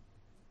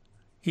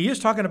he is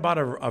talking about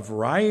a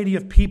variety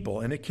of people,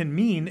 and it can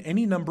mean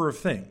any number of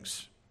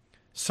things.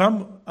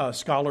 Some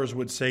scholars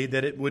would say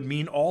that it would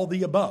mean all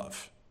the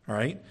above, all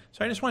right?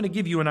 So I just want to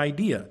give you an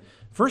idea.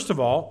 First of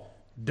all,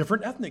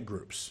 different ethnic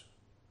groups.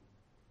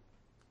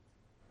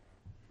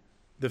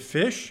 The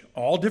fish,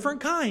 all different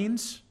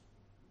kinds,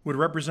 would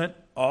represent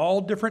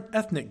all different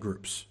ethnic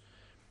groups.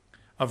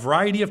 a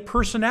variety of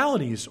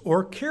personalities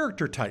or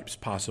character types,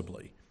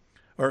 possibly.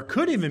 Or it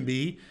could even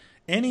be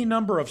any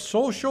number of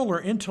social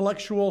or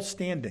intellectual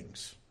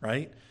standings,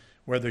 right?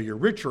 Whether you're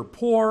rich or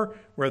poor,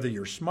 whether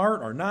you're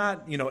smart or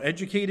not,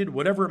 educated,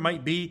 whatever it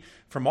might be,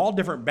 from all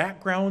different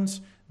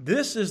backgrounds.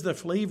 This is the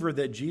flavor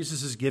that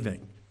Jesus is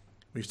giving. What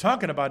he's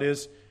talking about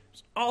is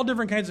there's all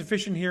different kinds of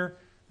fish in here.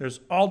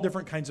 There's all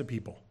different kinds of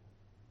people.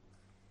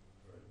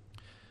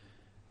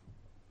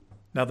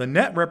 Now, the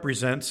net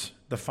represents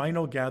the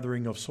final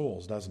gathering of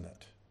souls, doesn't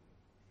it?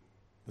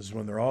 This is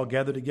when they're all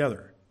gathered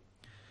together.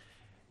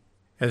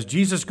 As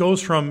Jesus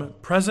goes from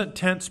present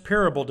tense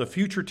parable to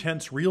future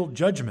tense real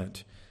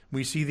judgment,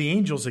 we see the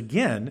angels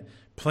again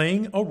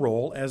playing a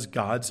role as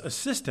God's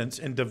assistants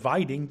in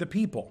dividing the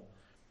people.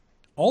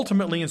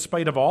 Ultimately, in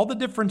spite of all the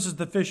differences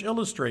the fish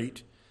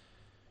illustrate,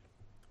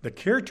 the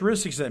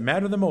characteristics that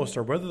matter the most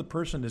are whether the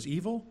person is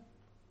evil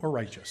or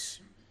righteous,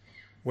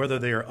 whether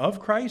they are of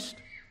Christ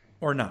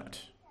or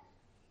not.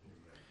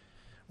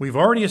 We've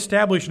already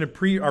established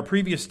in our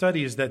previous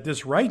studies that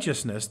this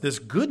righteousness, this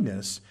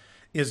goodness,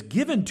 is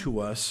given to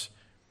us,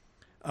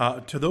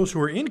 to those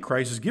who are in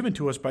Christ, is given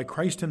to us by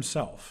Christ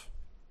himself.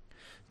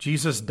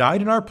 Jesus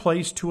died in our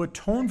place to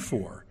atone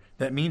for,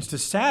 that means to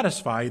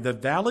satisfy the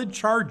valid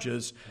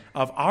charges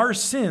of our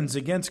sins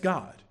against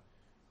God.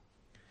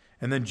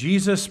 And then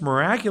Jesus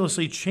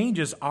miraculously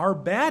changes our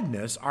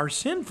badness, our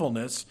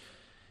sinfulness.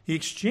 He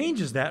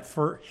exchanges that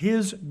for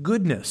his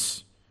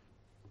goodness,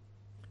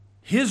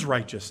 his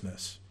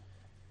righteousness.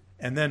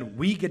 And then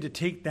we get to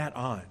take that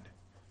on.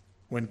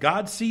 When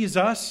God sees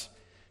us,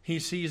 he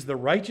sees the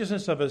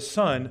righteousness of his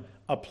Son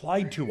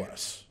applied to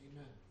us.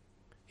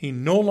 He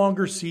no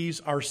longer sees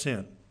our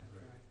sin.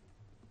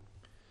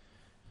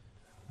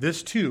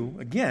 This, too,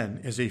 again,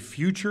 is a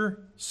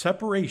future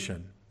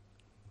separation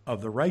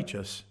of the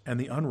righteous and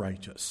the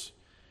unrighteous.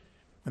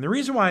 And the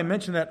reason why I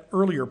mentioned that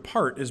earlier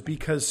part is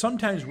because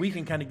sometimes we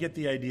can kind of get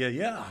the idea,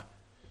 yeah,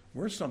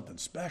 we're something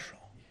special.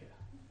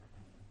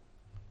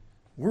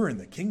 We're in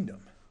the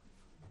kingdom,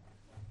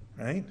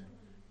 right?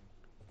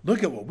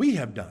 Look at what we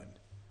have done.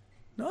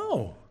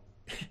 No,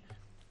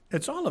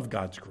 it's all of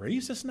God's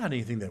grace. It's not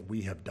anything that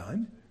we have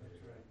done.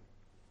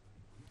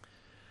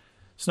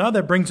 So now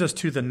that brings us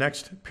to the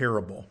next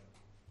parable,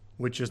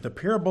 which is the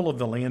parable of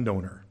the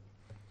landowner.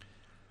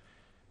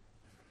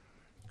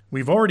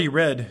 We've already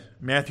read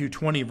Matthew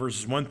 20,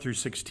 verses 1 through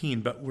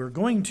 16, but we're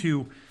going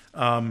to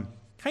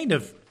kind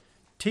of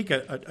take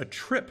a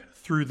trip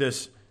through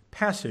this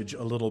passage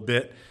a little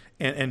bit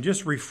and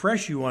just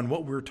refresh you on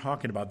what we're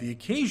talking about. The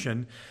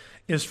occasion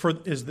is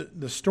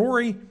the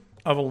story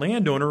of a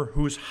landowner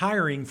who's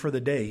hiring for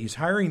the day. He's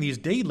hiring these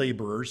day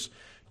laborers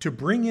to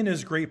bring in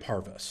his grape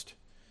harvest.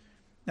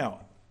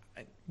 Now,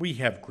 we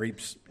have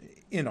grapes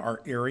in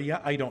our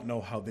area. I don't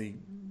know how they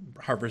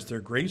harvest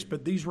their grapes,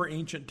 but these were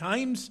ancient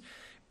times.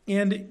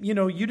 And,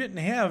 you didn't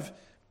have,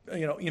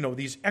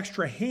 these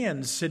extra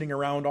hands sitting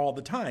around all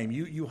the time.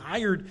 You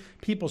hired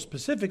people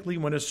specifically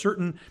when a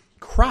certain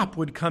crop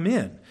would come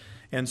in.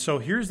 And so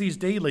here's these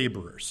day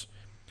laborers.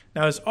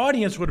 Now, his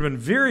audience would have been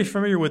very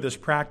familiar with this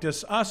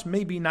practice. Us,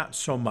 maybe not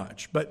so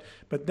much, but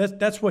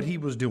that's what he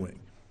was doing.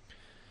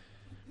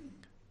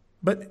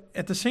 But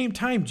at the same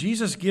time,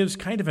 Jesus gives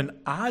kind of an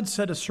odd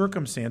set of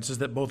circumstances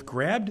that both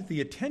grabbed the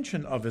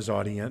attention of his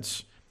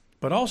audience,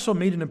 but also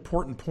made an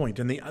important point.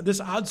 And this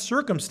odd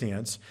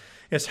circumstance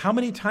is how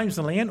many times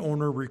the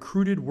landowner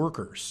recruited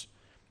workers.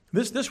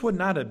 This would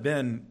not have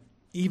been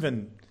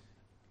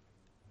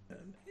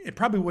it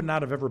probably would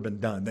not have ever been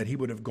done, that he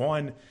would have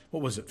gone,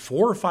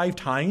 4 or 5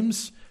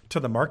 times to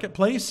the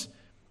marketplace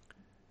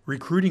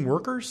recruiting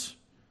workers?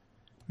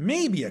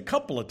 Maybe a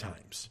couple of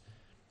times.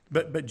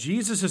 But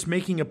Jesus is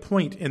making a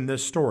point in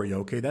this story,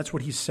 okay? That's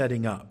what he's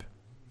setting up.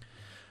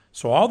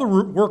 So all the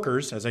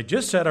workers, as I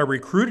just said, are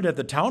recruited at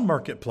the town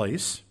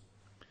marketplace.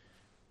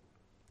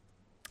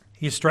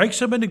 He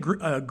strikes up an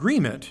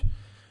agreement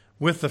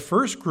with the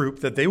first group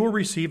that they will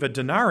receive a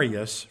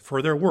denarius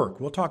for their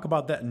work. We'll talk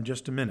about that in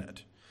just a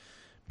minute.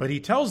 But he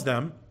tells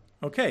them,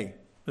 okay,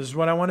 this is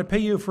what I want to pay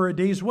you for a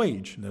day's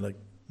wage. And they're like,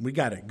 we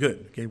got it.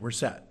 Good. Okay, we're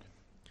set.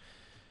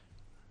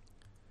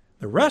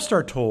 The rest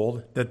are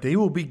told that they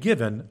will be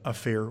given a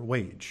fair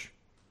wage.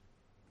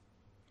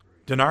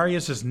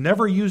 Denarius is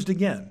never used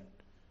again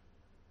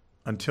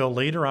until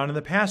later on in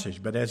the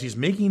passage. But as he's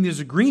making these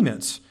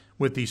agreements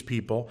with these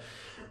people,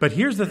 but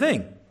here's the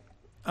thing.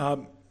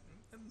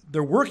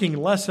 They're working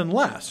less and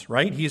less,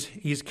 right?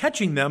 He's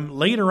catching them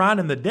later on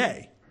in the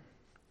day.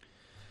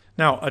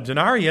 Now, a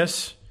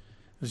denarius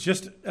is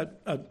just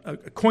a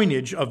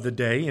coinage of the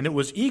day, and it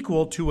was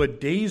equal to a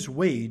day's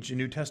wage in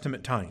New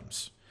Testament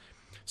times.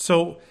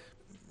 So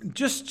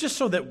just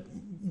so that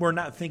we're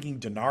not thinking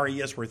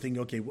denarius, we're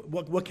thinking, okay,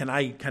 what can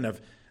I kind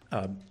of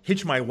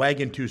hitch my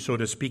wagon to, so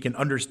to speak, and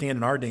understand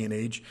in our day and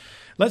age?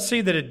 Let's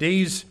say that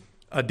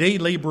a day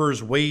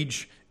laborer's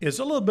wage is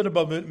a little bit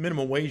above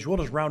minimum wage. We'll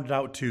just round it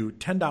out to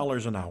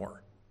 $10 an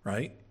hour,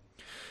 right?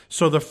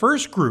 So the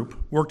first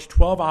group worked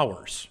 12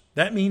 hours.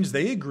 That means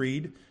they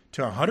agreed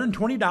to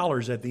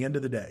 $120 at the end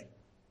of the day,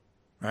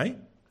 right?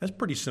 That's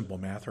pretty simple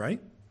math, right?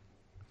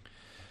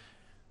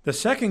 The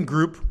second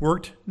group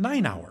worked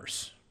 9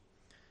 hours.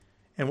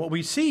 And what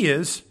we see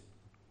is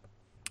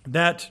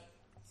that,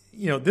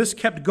 this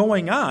kept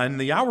going on.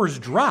 The hours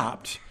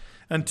dropped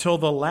until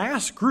the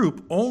last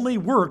group only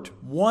worked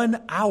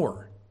 1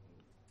 hour.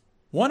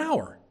 1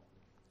 hour.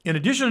 In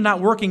addition to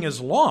not working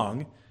as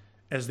long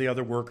as the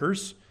other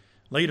workers,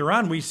 later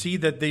on we see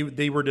that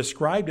they were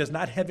described as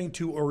not having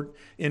to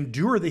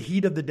endure the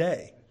heat of the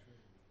day.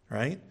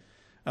 Right?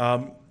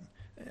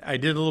 I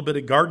did a little bit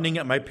of gardening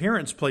at my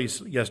parents' place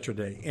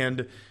yesterday,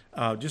 and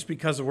just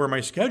because of where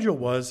my schedule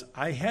was,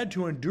 I had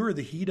to endure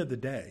the heat of the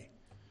day.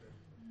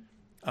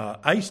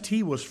 Iced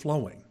tea was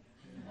flowing,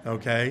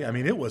 okay? I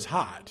mean, it was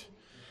hot.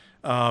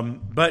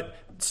 But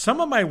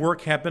some of my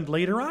work happened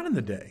later on in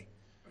the day.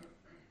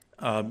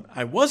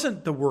 I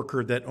wasn't the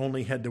worker that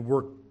only had to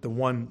work the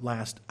one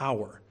last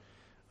hour.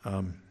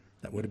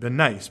 That would have been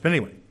nice. But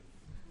anyway,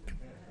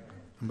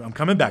 I'm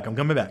coming back,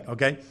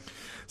 okay?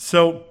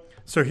 So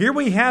here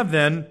we have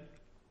then,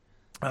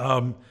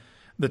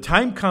 the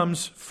time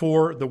comes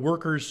for the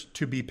workers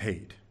to be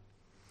paid.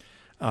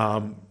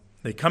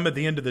 They come at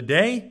the end of the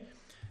day.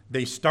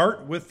 They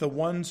start with the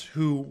ones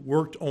who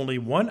worked only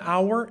 1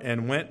 hour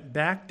and went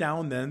back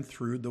down then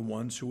through the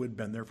ones who had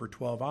been there for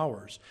 12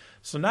 hours.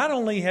 So not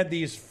only had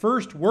these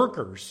first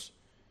workers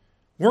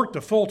worked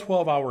a full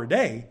 12-hour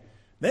day,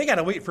 they got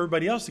to wait for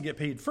everybody else to get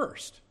paid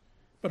first.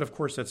 But of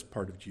course, that's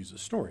part of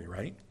Jesus' story,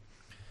 right?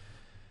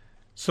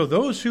 So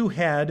those who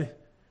had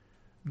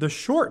the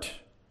short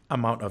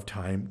amount of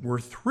time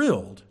were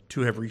thrilled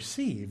to have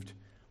received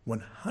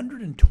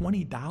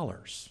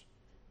 $120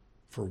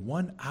 for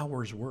 1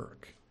 hour's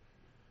work.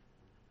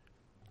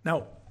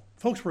 Now,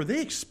 folks, were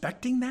they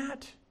expecting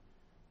that?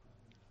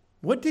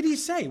 What did he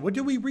say? What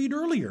did we read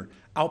earlier?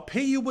 I'll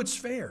pay you what's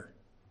fair.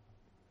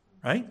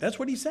 Right? That's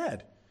what he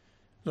said.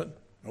 So,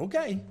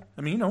 okay.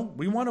 I mean,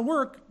 we want to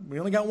work. We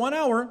only got 1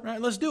 hour. All right,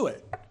 let's do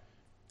it.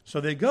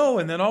 So they go,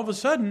 and then all of a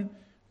sudden,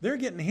 they're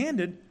getting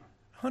handed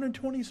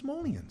 120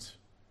 simoleons.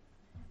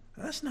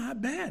 That's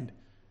not bad.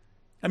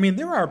 I mean,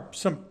 there are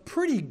some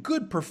pretty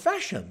good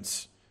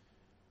professions,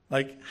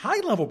 like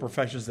high-level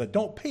professions that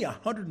don't pay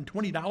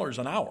 $120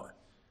 an hour.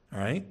 All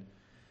right?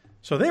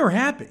 So they were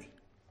happy.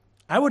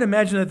 I would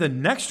imagine that the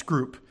next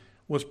group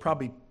was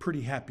probably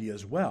pretty happy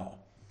as well.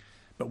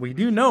 But we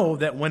do know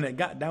that when it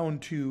got down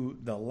to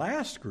the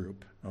last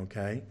group,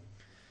 okay,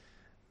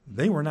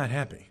 they were not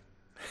happy.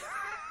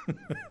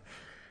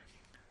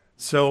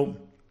 So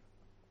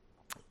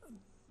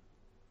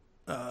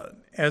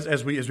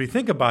as we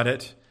think about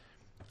it,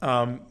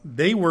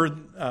 they were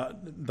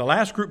the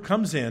last group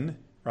comes in,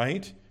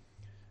 right?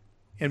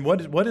 And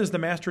what does the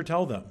master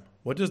tell them?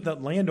 What does the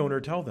landowner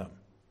tell them?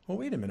 Oh,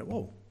 wait a minute.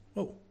 Whoa.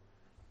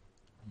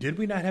 Did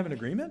we not have an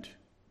agreement?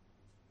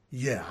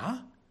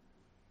 Yeah.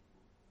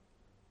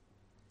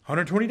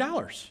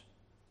 $120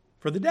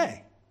 for the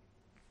day.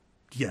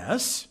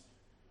 Yes.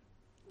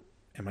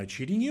 Am I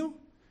cheating you?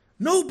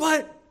 No,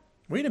 but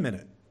wait a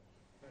minute.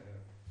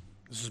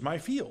 This is my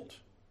field.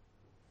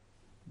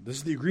 This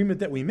is the agreement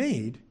that we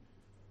made.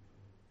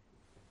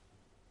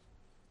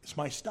 It's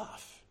my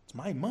stuff. It's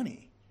my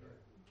money.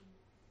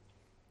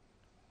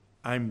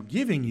 I'm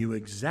giving you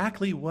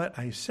exactly what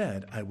I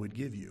said I would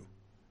give you.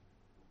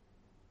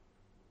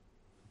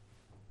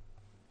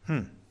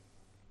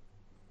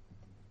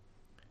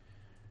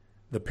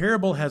 The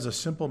parable has a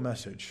simple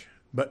message,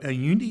 but a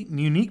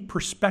unique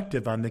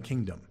perspective on the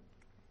kingdom.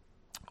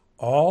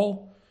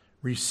 All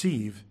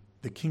receive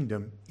the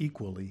kingdom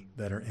equally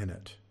that are in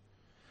it.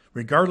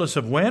 Regardless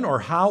of when or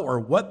how or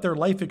what their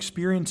life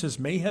experiences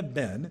may have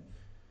been,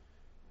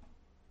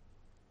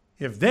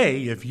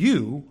 if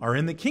you are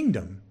in the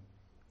kingdom,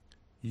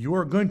 you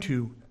are going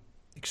to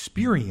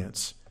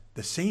experience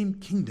the same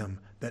kingdom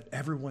that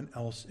everyone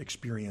else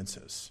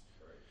experiences.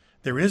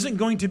 There isn't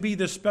going to be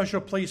this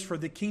special place for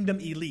the kingdom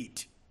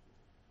elite.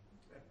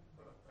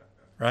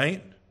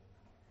 Right?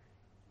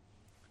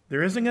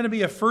 There isn't going to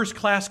be a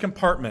first-class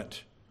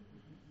compartment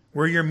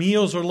where your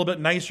meals are a little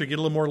bit nicer, get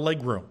a little more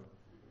leg room.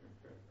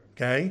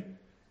 Okay?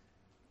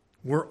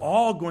 We're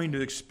all going to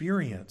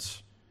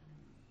experience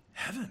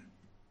heaven.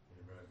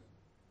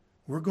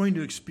 We're going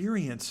to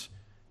experience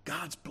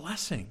God's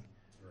blessing.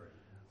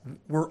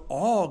 We're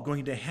all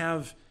going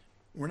to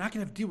we're not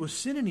going to deal with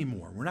sin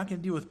anymore. We're not going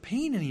to deal with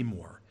pain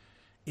anymore.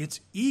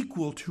 It's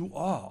equal to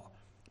all.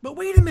 But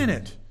wait a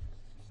minute.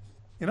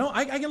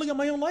 I can look at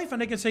my own life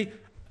and I can say,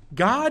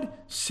 God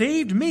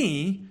saved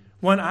me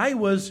when I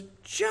was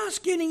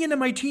just getting into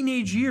my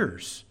teenage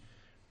years.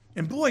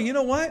 And boy, you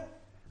know what?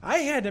 I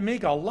had to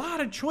make a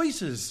lot of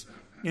choices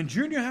in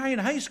junior high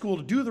and high school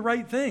to do the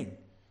right thing.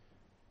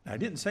 I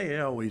didn't say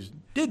I always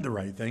did the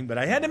right thing, but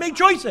I had to make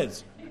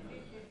choices.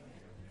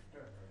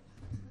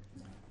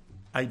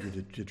 I did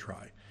it to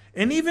try.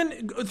 And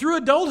even through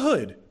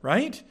adulthood,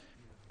 right?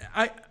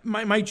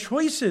 My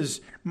choices,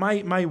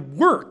 my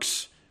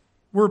works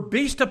were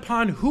based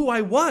upon who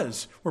I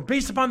was, or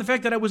based upon the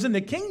fact that I was in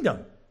the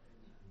kingdom.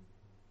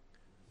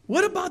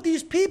 What about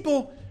these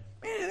people?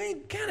 Man, they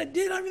kind of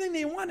did everything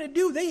they wanted to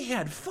do. They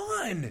had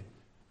fun.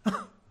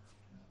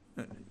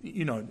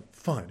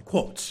 fun,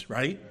 quotes,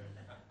 right?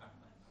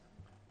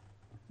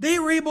 They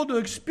were able to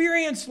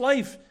experience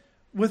life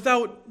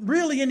without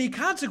really any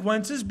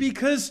consequences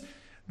because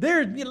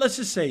let's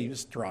just say,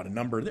 just throw out a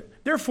number,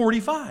 they're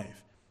 45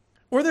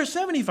 or they're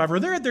 75 or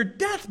they're at their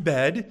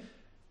deathbed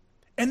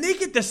and they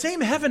get the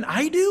same heaven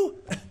I do?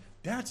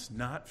 That's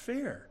not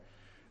fair.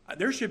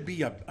 There should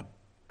be a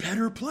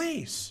better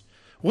place.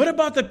 What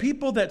about the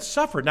people that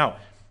suffer? Now,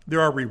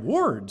 there are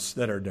rewards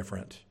that are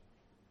different.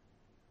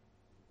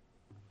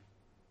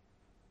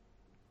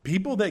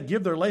 People that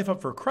give their life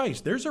up for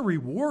Christ, there's a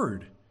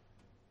reward.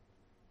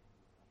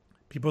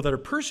 People that are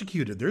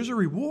persecuted, there's a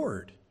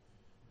reward.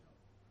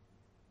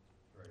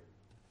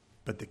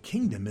 But the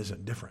kingdom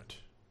isn't different.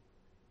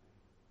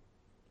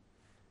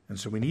 And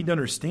so we need to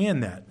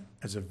understand that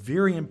as a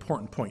very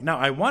important point. Now,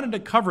 I wanted to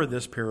cover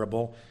this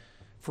parable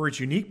for its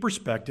unique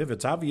perspective.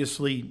 It's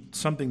obviously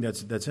something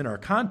that's in our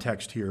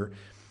context here.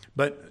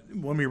 But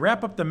when we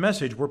wrap up the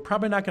message, we're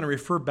probably not going to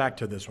refer back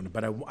to this one.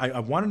 But I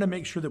wanted to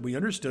make sure that we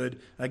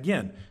understood,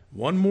 again,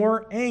 one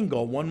more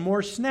angle, one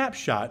more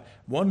snapshot,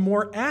 one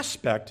more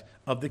aspect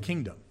of the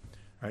kingdom.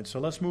 All right, so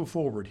let's move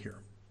forward here.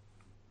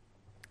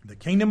 The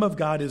kingdom of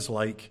God is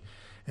like,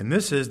 and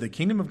this is, the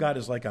kingdom of God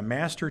is like a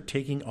master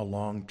taking a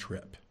long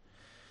trip.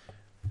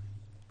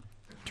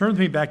 Turn with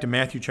me back to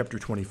Matthew chapter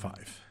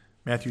 25.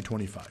 Matthew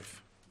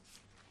 25.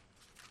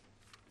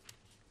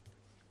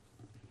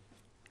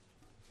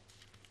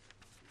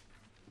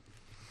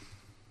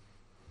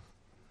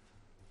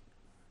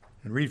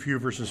 And read for you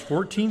verses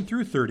 14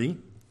 through 30.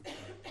 It's going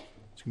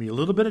to be a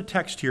little bit of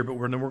text here, but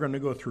we're going to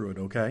go through it,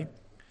 okay?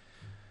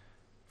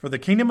 For the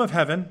kingdom of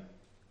heaven,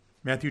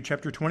 Matthew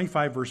chapter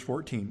 25, verse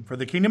 14. For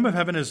the kingdom of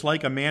heaven is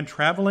like a man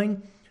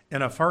traveling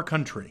in a far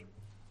country.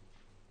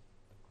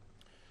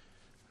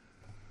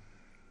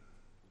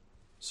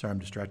 Sorry, I'm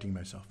distracting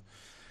myself.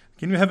 The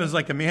kingdom of heaven is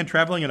like a man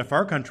traveling in a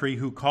far country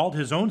who called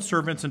his own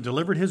servants and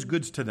delivered his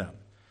goods to them.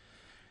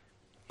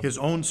 His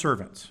own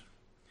servants.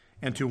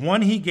 And to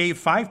one he gave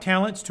 5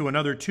 talents, to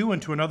another 2,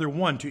 and to another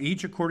 1, to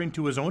each according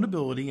to his own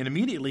ability. And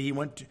immediately he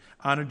went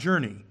on a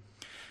journey.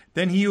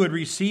 Then he who had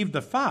received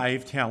the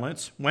 5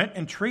 talents went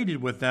and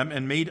traded with them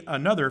and made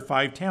another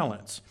 5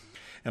 talents.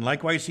 And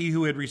likewise he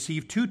who had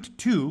received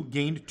two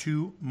gained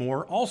 2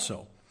 more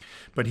also.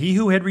 But he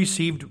who had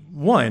received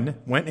 1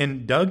 went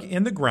and dug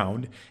in the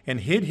ground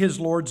and hid his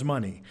Lord's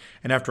money.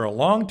 And after a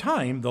long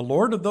time the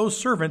Lord of those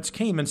servants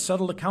came and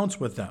settled accounts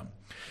with them.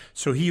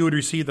 So he who had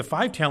received the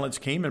 5 talents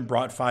came and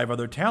brought 5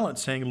 other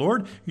talents, saying,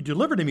 Lord, you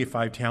delivered to me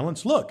 5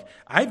 talents. Look,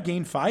 I've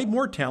gained 5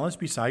 more talents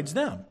besides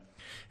them.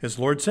 His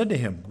Lord said to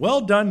him,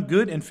 Well done,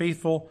 good and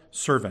faithful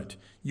servant.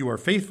 You are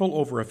faithful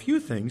over a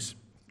few things.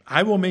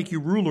 I will make you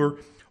ruler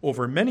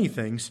over many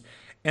things.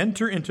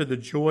 Enter into the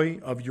joy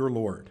of your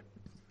Lord.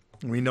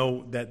 We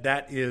know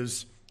that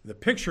is the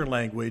picture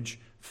language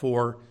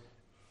for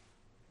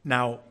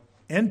now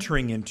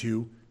entering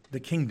into the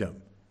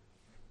kingdom.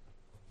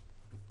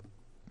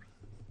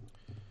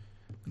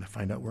 I'm going to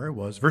find out where I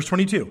was. Verse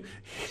 22.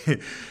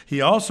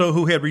 He also,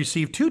 who had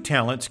received 2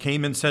 talents,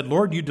 came and said,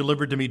 Lord, you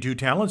delivered to me 2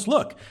 talents.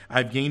 Look,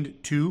 I've gained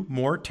 2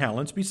 more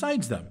talents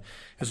besides them.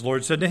 His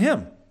Lord said to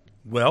him,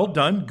 Well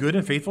done, good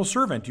and faithful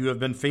servant. You have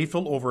been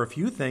faithful over a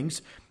few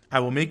things. I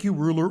will make you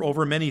ruler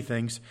over many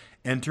things.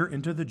 Enter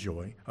into the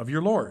joy of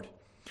your Lord.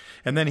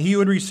 And then he who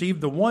had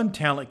received the 1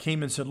 talent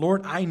came and said,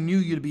 Lord, I knew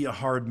you to be a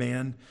hard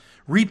man,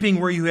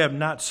 reaping where you have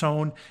not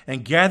sown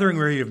and gathering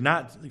where you have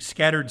not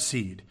scattered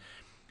seed.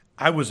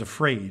 I was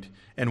afraid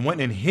and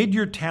went and hid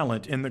your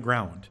talent in the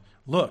ground.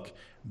 Look,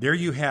 there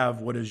you have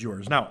what is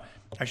yours. Now,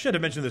 I should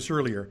have mentioned this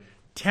earlier.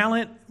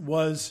 Talent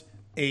was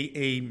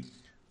a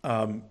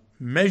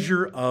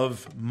measure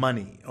of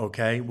money,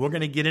 okay? We're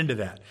going to get into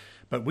that.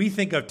 But we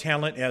think of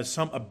talent as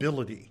some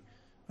ability,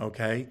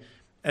 okay?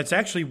 That's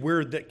actually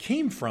where that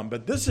came from,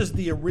 but this is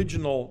the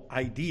original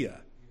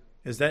idea,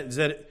 is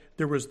that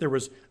there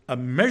was a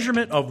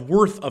measurement of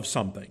worth of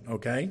something,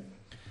 okay?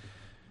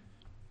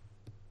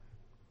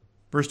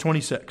 Verse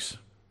 26.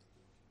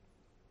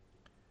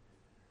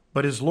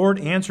 But his Lord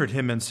answered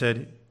him and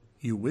said,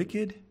 You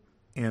wicked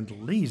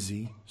and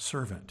lazy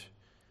servant.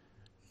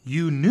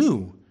 You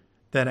knew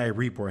that I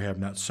reap where I have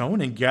not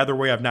sown and gather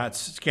where I have not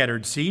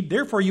scattered seed.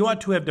 Therefore you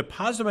ought to have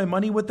deposited my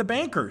money with the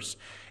bankers.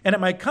 And at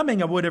my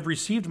coming I would have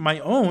received my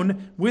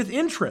own with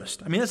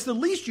interest. I mean, that's the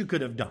least you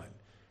could have done.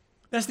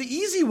 That's the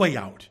easy way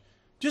out.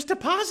 Just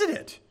deposit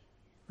it,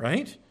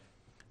 right?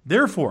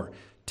 Therefore,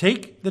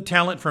 take the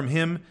talent from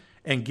him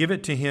and give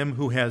it to him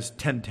who has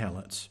 10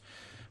 talents.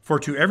 For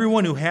to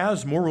everyone who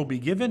has, more will be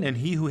given, and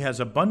he who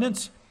has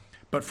abundance.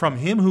 But from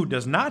him who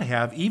does not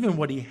have, even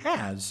what he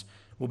has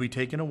will be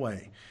taken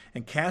away.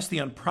 And cast the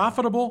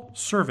unprofitable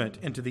servant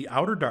into the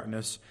outer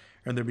darkness,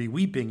 and there will be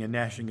weeping and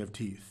gnashing of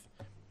teeth.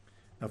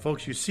 Now,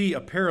 folks, you see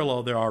a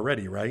parallel there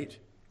already, right?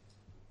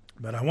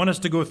 But I want us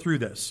to go through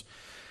this.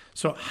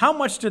 So how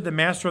much did the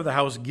master of the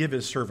house give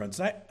his servants?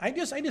 I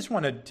just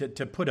wanted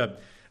to put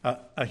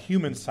a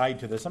human side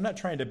to this. I'm not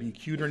trying to be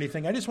cute or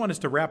anything. I just want us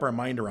to wrap our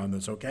mind around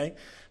this, okay?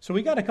 So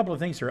we got a couple of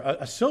things here.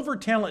 A silver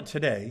talent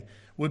today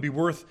would be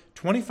worth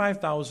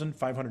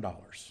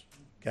 $25,500,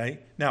 okay?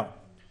 Now,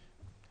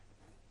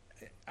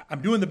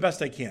 I'm doing the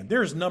best I can.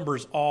 There's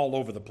numbers all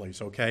over the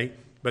place, okay?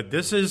 But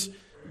this is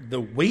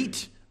the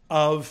weight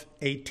of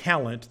a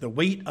talent, the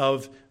weight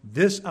of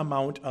this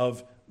amount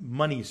of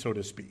money, so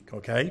to speak,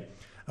 okay?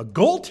 A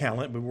gold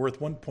talent would be worth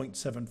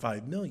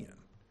 $1.75 million.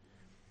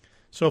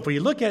 So if we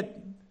look at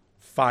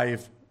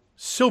 5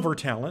 silver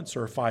talents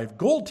or 5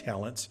 gold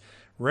talents,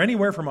 we're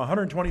anywhere from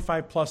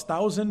 125 plus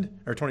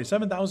thousand or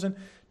 27,000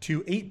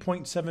 to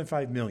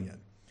 8.75 million.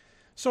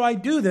 So I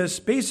do this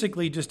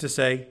basically just to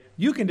say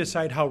you can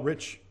decide how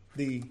rich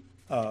the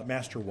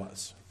master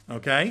was,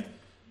 okay?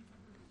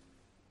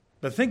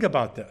 But think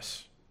about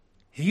this.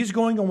 He's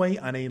going away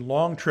on a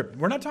long trip.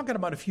 We're not talking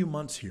about a few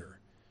months here.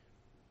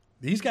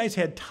 These guys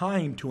had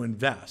time to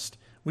invest.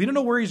 We don't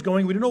know where he's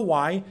going. We don't know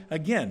why.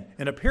 Again,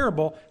 in a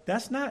parable,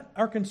 that's not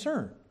our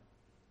concern.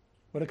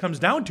 What it comes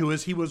down to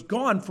is he was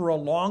gone for a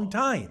long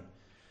time.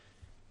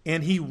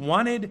 And he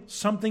wanted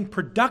something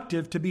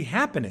productive to be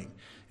happening.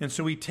 And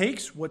so he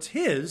takes what's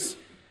his,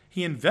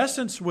 he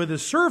invests with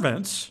his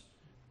servants,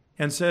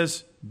 and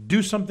says,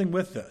 do something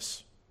with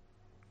this.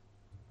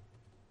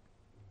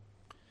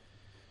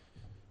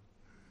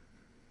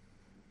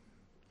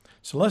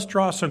 So let's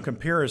draw some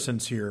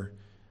comparisons here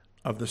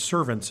of the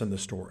servants in the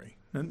story.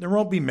 And there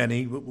won't be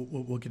many.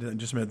 We'll get to that in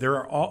just a minute.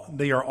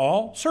 They are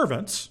all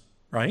servants,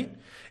 right?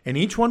 And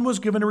each one was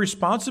given a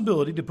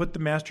responsibility to put the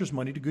master's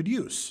money to good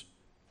use.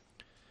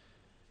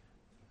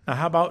 Now,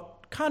 how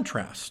about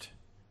contrast?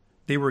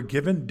 They were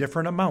given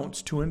different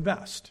amounts to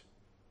invest.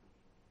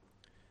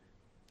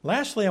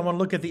 Lastly, I want to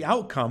look at the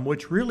outcome,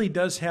 which really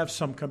does have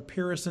some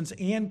comparisons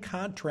and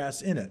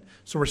contrasts in it.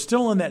 So we're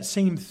still in that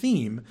same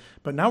theme,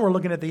 but now we're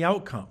looking at the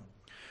outcome.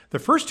 The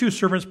first 2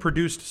 servants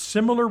produced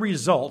similar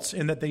results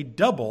in that they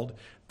doubled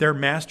their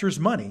master's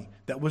money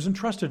that was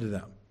entrusted to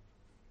them.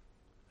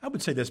 I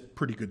would say that's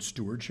pretty good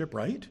stewardship,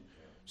 right?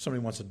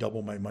 Somebody wants to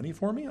double my money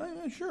for me?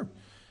 Sure.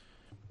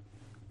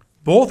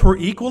 Both were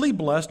equally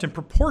blessed in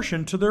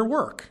proportion to their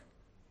work.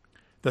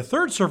 The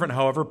third servant,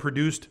 however,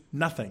 produced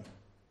nothing.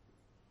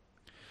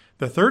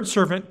 The third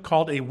servant,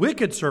 called a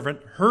wicked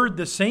servant, heard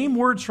the same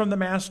words from the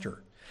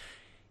master.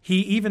 He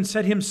even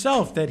said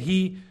himself that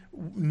he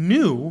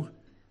knew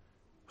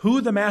who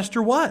the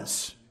master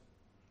was.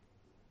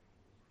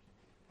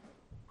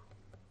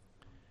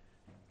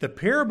 The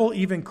parable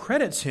even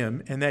credits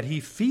him in that he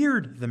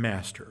feared the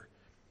master,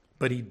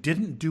 but he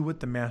didn't do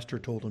what the master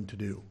told him to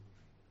do.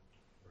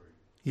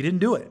 He didn't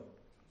do it.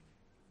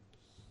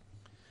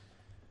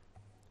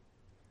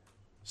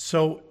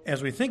 So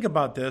as we think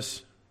about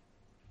this,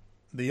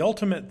 the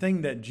ultimate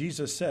thing that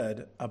Jesus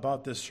said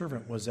about this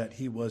servant was that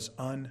he was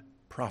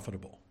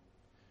unprofitable.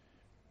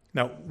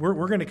 Now,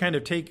 we're going to kind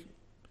of take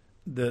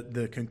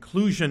the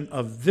conclusion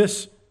of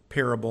this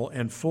parable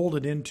and fold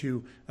it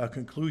into a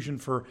conclusion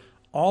for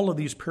all of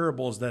these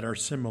parables that are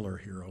similar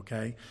here,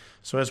 okay?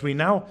 So as we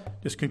now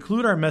just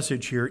conclude our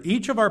message here,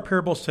 each of our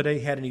parables today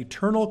had an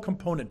eternal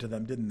component to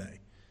them, didn't they?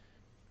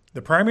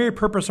 The primary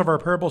purpose of our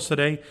parables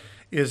today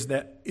is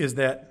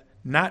that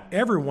not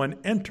everyone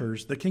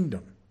enters the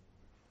kingdom.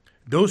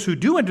 Those who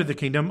do enter the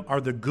kingdom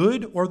are the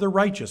good or the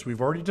righteous. We've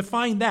already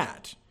defined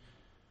that.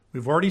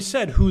 We've already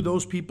said who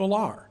those people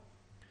are.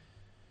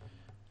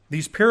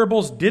 These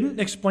parables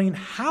didn't explain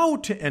how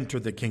to enter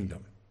the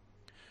kingdom,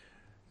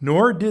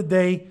 nor did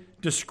they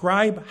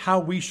describe how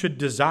we should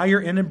desire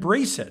and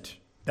embrace it.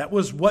 That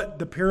was what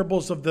the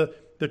parables of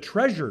the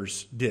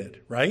treasures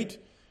did, right?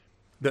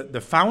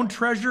 The found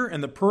treasure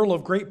and the pearl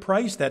of great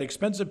price, that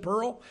expensive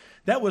pearl,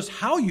 that was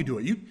how you do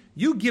it.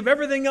 You give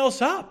everything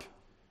else up.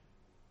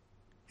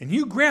 And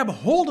you grab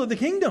hold of the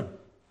kingdom.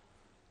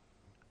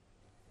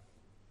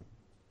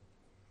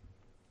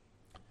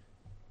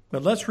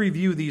 But let's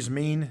review these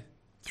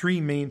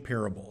 3 main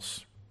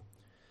parables.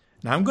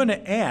 Now I'm going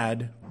to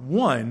add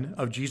one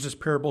of Jesus'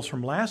 parables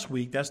from last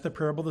week. That's the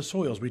parable of the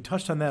soils. We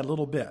touched on that a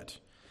little bit.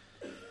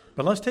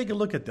 But let's take a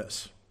look at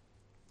this.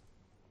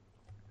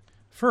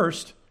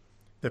 First,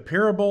 the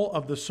parable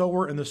of the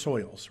sower and the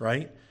soils,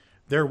 right?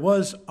 There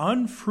was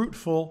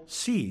unfruitful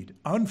seed,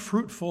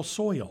 unfruitful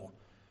soil.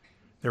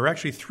 There were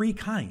actually 3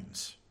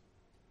 kinds.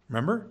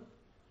 Remember?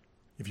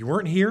 If you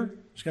weren't here, you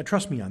just got to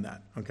trust me on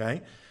that,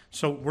 okay?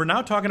 So we're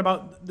now talking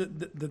about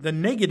the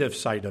negative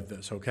side of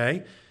this,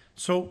 okay?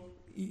 So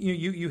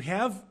you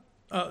have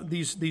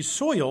these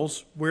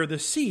soils where the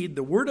seed,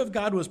 the word of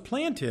God, was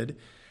planted,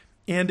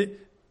 and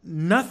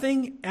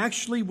nothing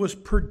actually was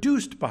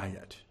produced by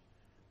it.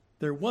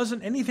 There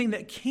wasn't anything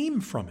that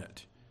came from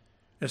it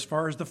as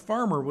far as the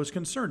farmer was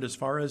concerned, as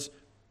far as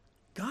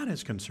God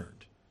is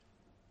concerned.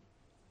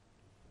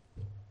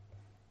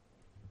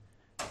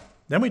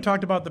 Then we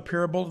talked about the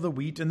parable of the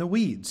wheat and the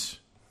weeds,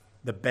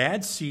 the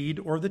bad seed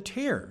or the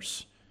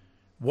tares.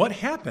 What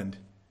happened?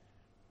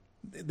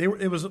 They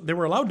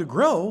were allowed to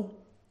grow,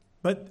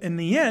 but in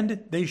the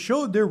end, they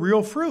showed their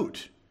real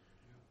fruit.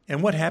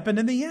 And what happened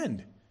in the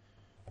end?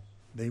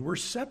 They were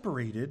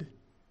separated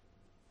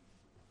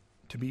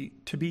to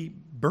be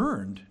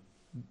burned.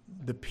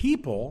 The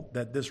people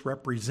that this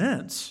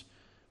represents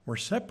were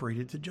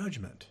separated to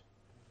judgment.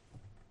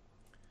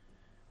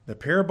 The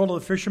parable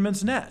of the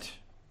fisherman's net.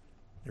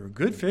 There were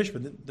good fish,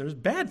 but there's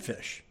bad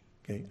fish.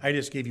 Okay, I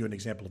just gave you an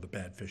example of a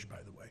bad fish, by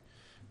the way.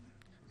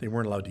 They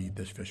weren't allowed to eat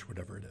this fish,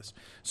 whatever it is.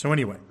 So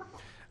anyway,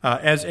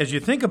 as you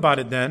think about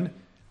it then,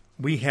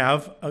 we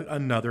have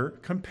another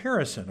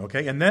comparison,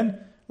 okay? And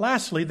then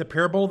lastly, the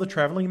parable of the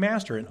traveling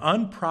master, an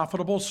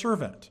unprofitable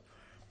servant.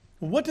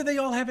 What do they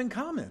all have in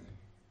common?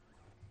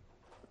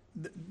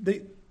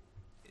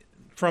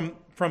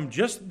 From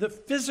just the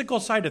physical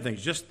side of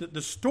things, just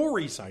the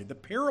story side, the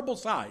parable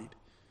side,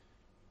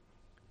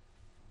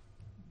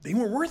 they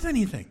weren't worth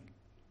anything.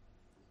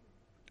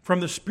 From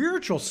the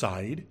spiritual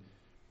side,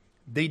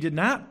 they did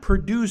not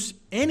produce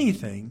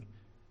anything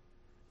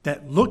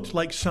that looked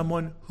like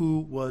someone who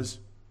was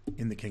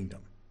in the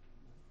kingdom.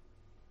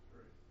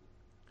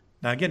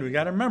 Now again, we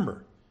got to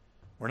remember,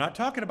 we're not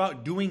talking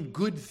about doing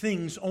good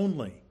things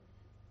only.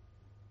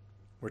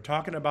 We're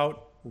talking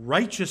about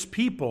righteous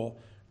people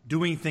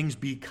doing things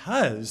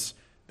because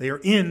they are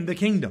in the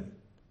kingdom.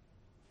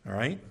 All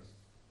right?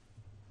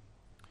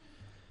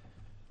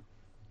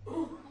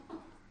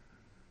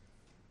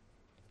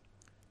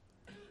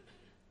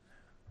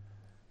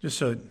 Just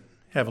to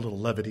have a little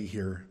levity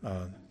here,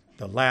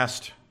 the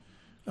last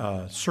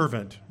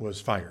servant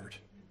was fired.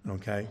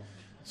 Okay?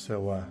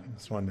 So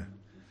just wanted to,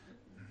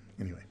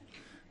 anyway.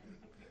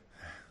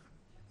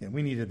 Yeah,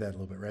 we needed that a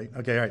little bit, right?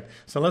 Okay, all right.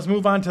 So let's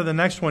move on to the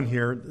next one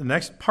here, the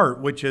next part,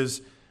 which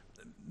is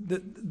the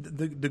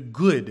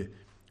good,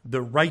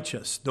 the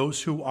righteous,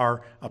 those who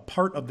are a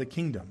part of the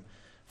kingdom.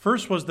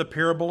 First was the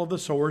parable of the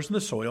sowers and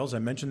the soils. I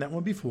mentioned that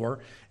one before.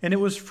 And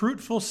it was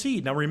fruitful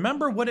seed. Now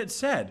remember what it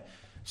said.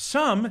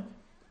 Some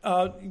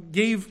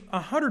gave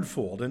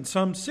 100-fold, and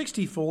some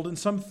 60-fold, and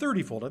some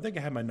 30-fold. I think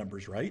I have my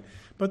numbers right.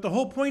 But the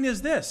whole point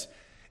is this.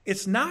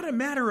 It's not a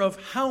matter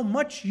of how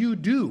much you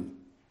do.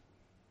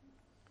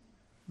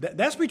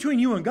 That's between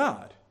you and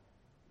God.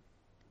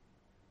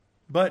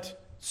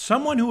 But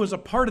someone who is a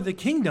part of the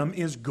kingdom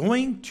is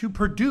going to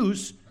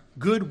produce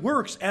good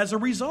works as a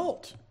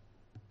result.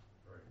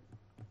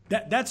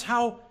 That's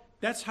how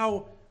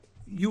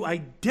you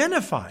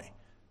identify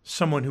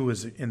someone who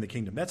is in the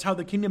kingdom. That's how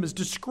the kingdom is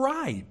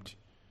described.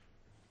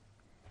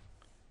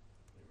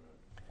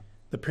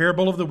 The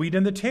parable of the wheat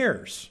and the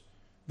tares.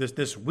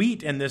 This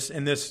wheat and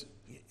this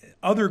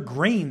other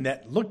grain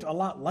that looked a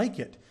lot like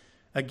it.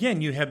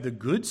 Again, you have the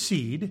good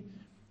seed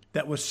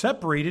that was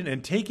separated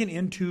and taken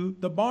into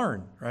the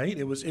barn, right?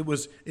 It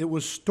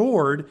was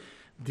stored.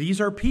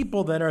 These are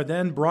people that are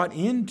then brought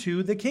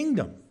into the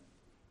kingdom.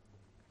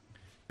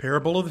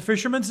 Parable of the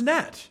fisherman's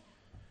net,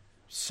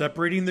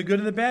 separating the good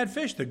and the bad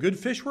fish. The good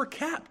fish were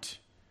kept.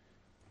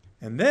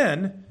 And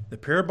then the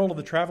parable of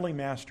the traveling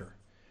master,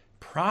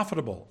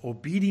 profitable,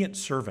 obedient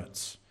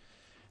servants.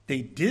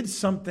 They did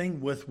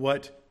something with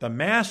what the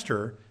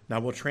master, now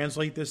we'll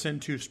translate this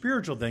into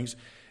spiritual things,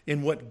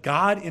 in what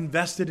God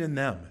invested in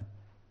them.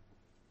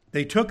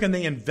 They took and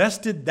they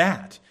invested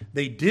that.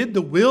 They did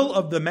the will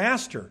of the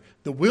master,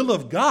 the will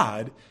of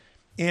God,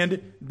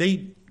 and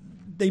they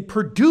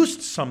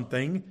produced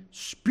something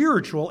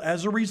spiritual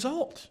as a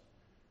result.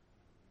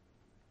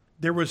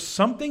 There was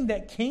something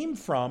that came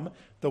from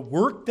the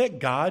work that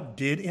God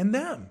did in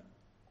them.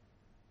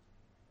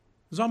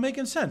 This is all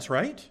making sense,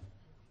 right?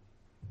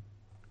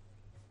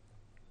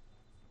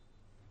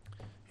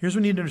 Here's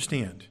what we need to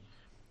understand.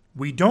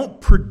 We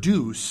don't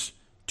produce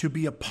to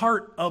be a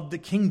part of the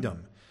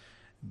kingdom.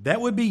 That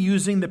would be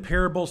using the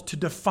parables to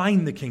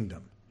define the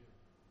kingdom.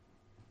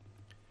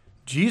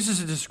 Jesus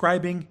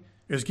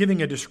is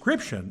giving a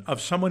description of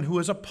someone who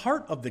is a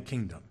part of the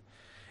kingdom.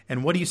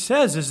 And what he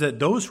says is that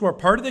those who are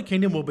part of the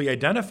kingdom will be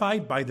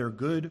identified by their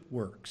good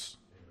works.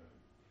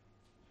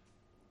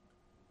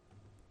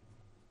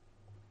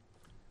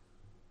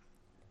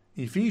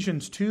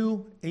 Ephesians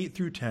 2, 8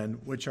 through 10,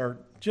 which are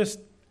just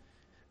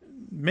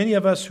many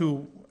of us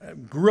who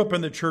grew up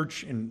in the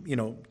church and,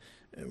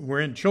 we're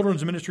in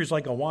children's ministries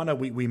like Awana.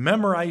 We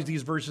memorize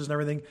these verses and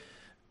everything.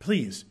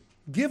 Please,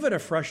 give it a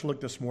fresh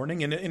look this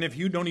morning. And if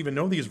you don't even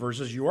know these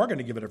verses, you are going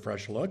to give it a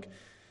fresh look.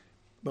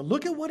 But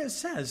look at what it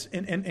says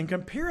and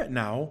compare it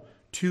now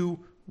to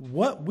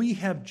what we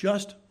have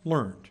just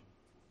learned.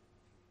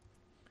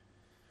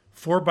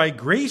 For by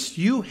grace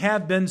you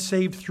have been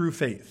saved through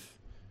faith.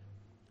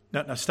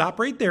 Now stop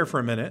right there for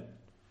a minute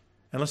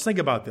and let's think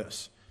about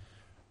this.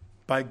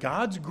 By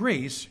God's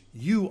grace,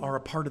 you are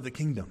a part of the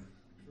kingdom.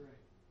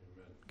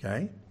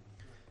 Okay?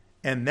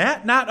 And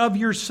that not of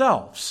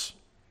yourselves.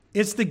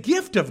 It's the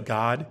gift of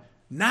God,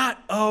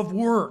 not of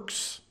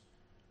works.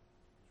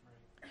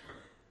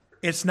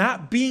 It's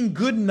not being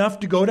good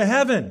enough to go to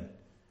heaven.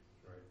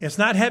 It's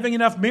not having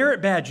enough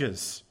merit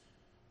badges.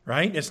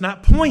 Right? It's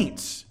not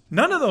points.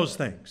 None of those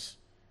things.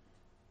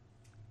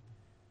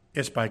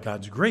 It's by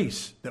God's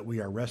grace that we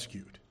are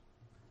rescued.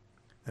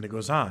 And it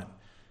goes on.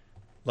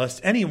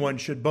 Lest anyone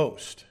should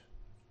boast.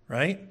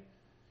 Right?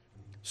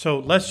 So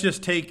let's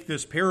just take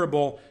this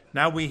parable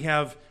Now we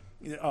have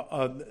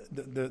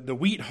the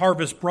wheat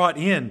harvest brought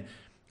in,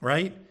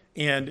 right?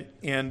 And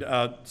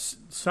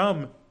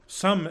some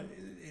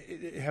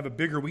have a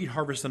bigger wheat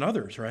harvest than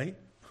others, right?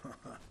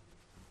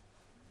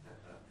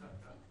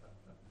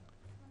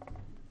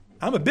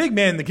 I'm a big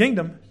man in the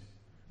kingdom.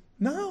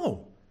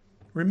 No.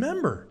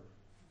 Remember,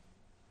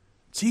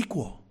 it's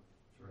equal.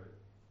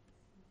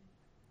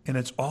 And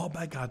it's all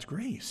by God's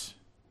grace.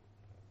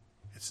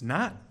 It's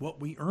not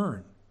what we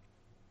earn.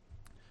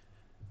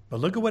 But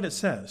look at what it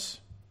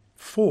says.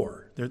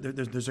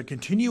 There's a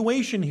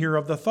continuation here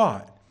of the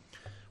thought.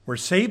 We're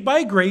saved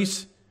by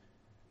grace,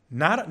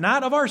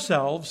 not of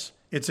ourselves.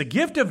 It's a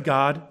gift of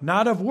God,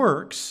 not of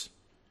works.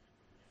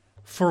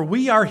 For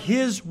we are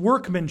His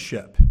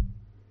workmanship.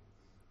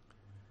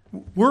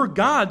 We're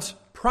God's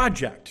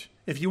project.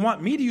 If you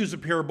want me to use a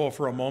parable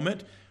for a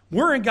moment,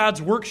 we're in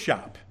God's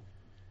workshop.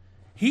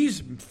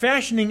 He's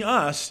fashioning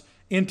us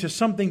into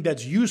something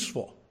that's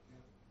useful.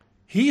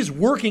 He's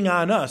working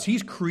on us.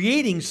 He's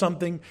creating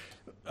something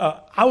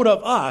out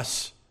of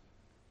us.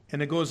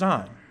 And it goes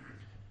on.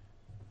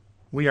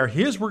 We are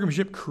His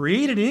workmanship,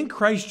 created in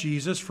Christ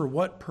Jesus for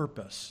what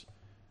purpose?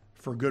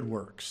 For good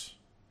works.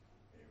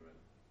 Amen.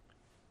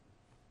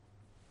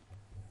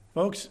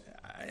 Folks,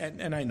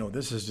 and I know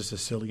this is just a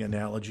silly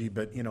analogy,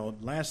 but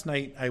last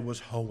night I was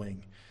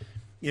hoeing.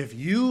 If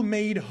you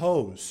made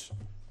hose,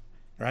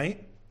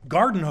 right?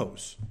 Garden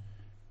hose,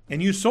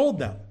 and you sold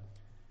them,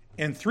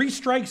 and 3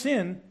 strikes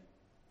in,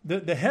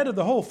 the head of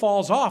the hoe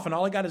falls off, and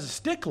all I got is a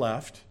stick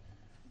left.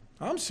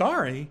 I'm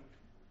sorry.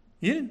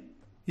 You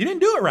didn't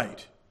do it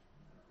right.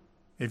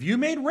 If you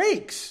made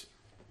rakes,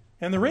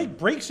 and the rake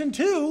breaks in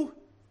 2,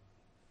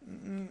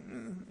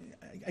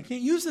 I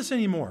can't use this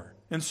anymore,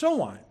 and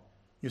so on.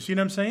 You see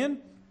what I'm saying?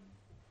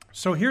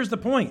 So here's the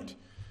point.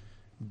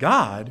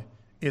 God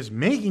is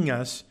making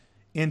us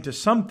into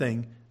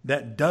something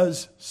that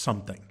does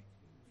something.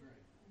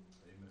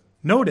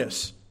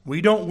 Notice, we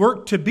don't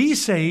work to be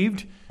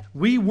saved.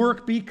 We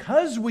work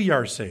because we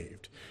are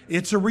saved.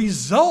 It's a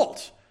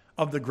result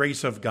of the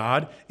grace of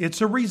God.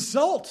 It's a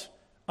result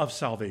of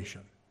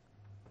salvation.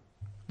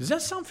 Does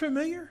that sound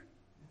familiar?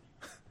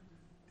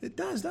 It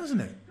does, doesn't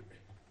it?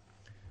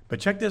 But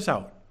check this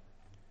out.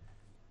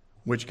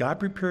 Which God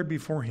prepared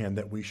beforehand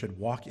that we should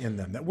walk in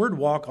them. That word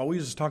walk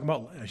always is talking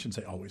about, I shouldn't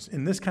say always,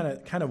 in this kind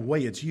of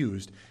way it's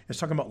used, it's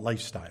talking about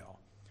lifestyle.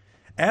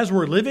 As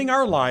we're living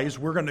our lives,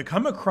 we're going to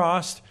come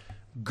across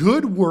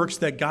good works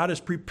that God has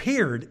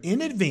prepared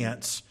in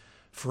advance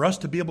for us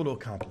to be able to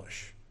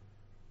accomplish.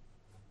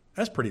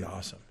 That's pretty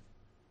awesome.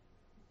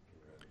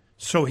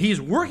 So He's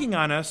working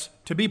on us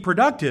to be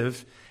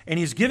productive, and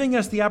He's giving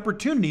us the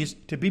opportunities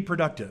to be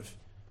productive.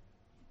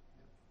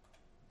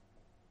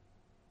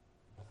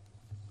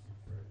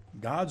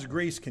 God's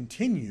grace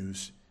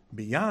continues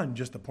beyond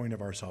just the point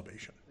of our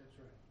salvation.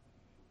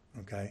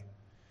 Okay?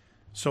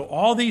 So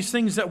all these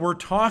things that we're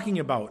talking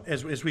about,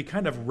 as we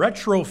kind of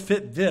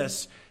retrofit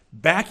this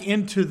back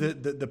into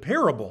the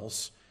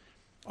parables,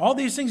 all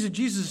these things that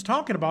Jesus is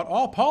talking about,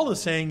 all Paul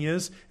is saying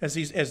is, as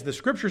the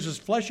Scriptures is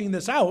fleshing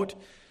this out,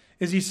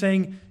 is he's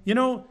saying,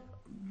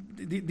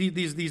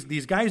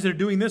 these guys that are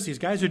doing this, these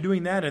guys are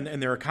doing that,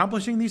 and they're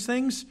accomplishing these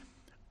things.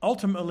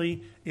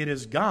 Ultimately, it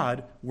is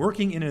God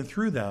working in and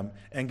through them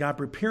and God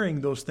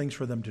preparing those things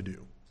for them to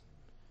do.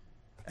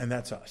 And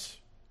that's us,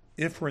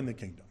 if we're in the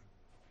kingdom.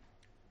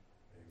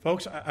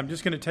 Folks, I'm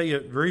just going to tell you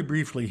very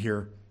briefly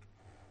here.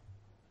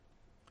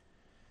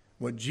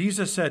 What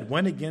Jesus said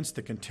went against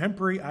the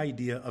contemporary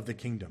idea of the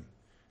kingdom.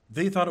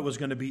 They thought it was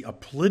going to be a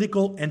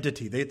political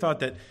entity. They thought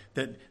that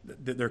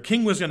their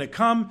king was going to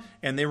come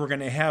and they were going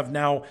to have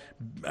now,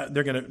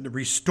 they're going to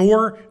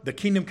restore the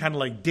kingdom kind of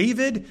like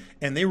David,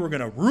 and they were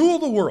going to rule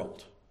the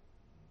world.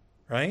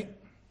 Right?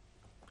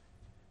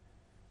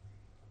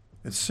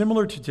 It's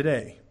similar to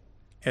today,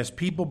 as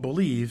people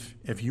believe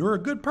if you're a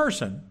good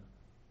person,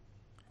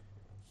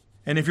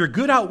 and if your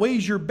good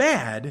outweighs your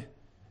bad,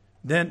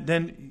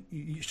 then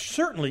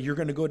certainly you're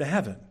going to go to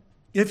heaven.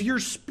 If you're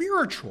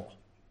spiritual,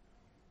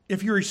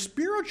 if you're a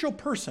spiritual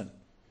person,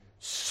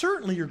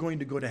 certainly you're going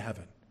to go to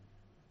heaven.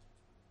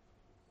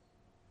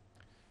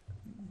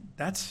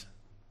 That's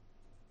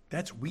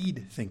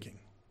weed thinking.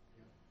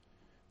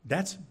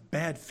 That's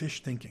bad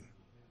fish thinking.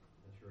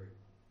 That's right.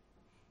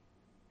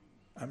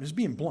 I'm just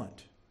being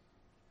blunt.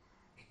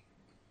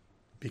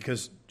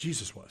 Because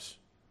Jesus was.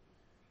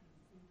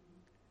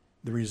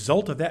 The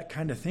result of that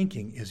kind of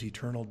thinking is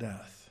eternal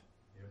death.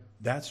 Yeah.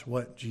 That's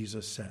what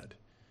Jesus said.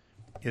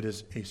 It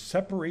is a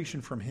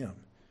separation from Him.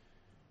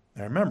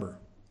 Now remember,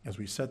 as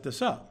we set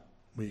this up,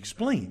 we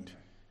explained,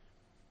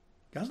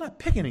 God's not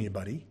picking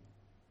anybody.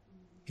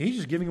 He's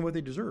just giving them what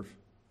they deserve.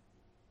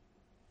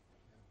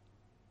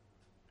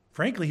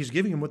 Frankly, He's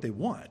giving them what they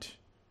want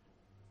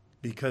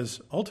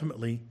because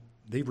ultimately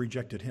they've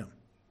rejected Him.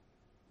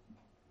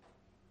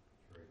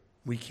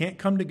 We can't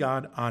come to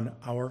God on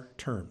our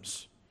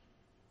terms.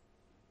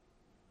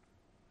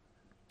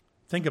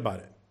 Think about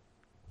it.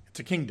 It's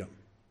a kingdom.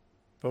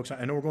 Folks,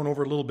 I know we're going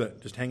over a little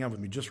bit. Just hang on with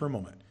me just for a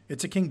moment.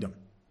 It's a kingdom.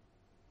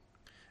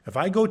 If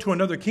I go to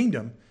another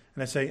kingdom,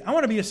 and I say, I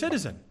want to be a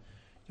citizen,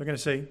 they're going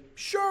to say,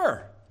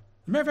 sure.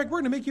 As a matter of fact,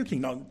 we're going to make you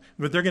king. No,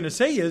 what they're going to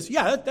say is,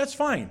 yeah, that's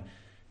fine.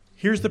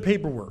 Here's the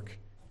paperwork.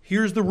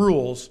 Here's the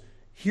rules.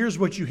 Here's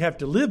what you have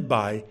to live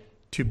by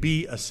to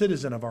be a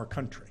citizen of our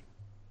country.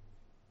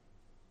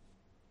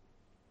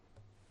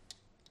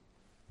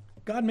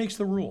 God makes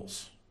the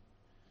rules.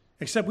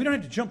 Except we don't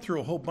have to jump through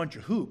a whole bunch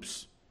of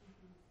hoops.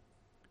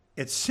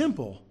 It's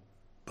simple,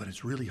 but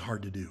it's really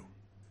hard to do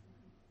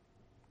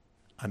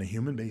on a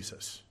human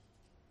basis.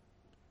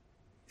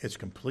 It's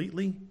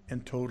completely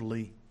and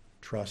totally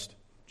trust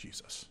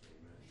Jesus.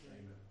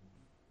 Amen.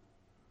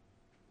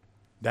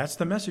 That's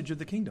the message of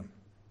the kingdom.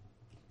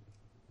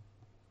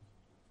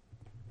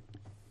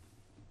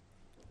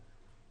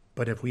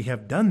 But if we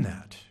have done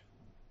that,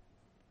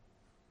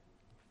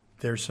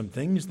 there's some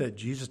things that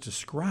Jesus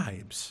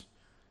describes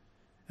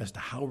as to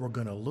how we're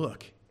going to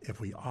look if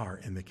we are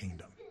in the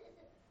kingdom.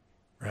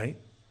 Right?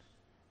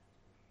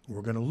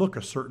 We're going to look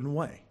a certain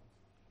way.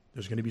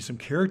 There's going to be some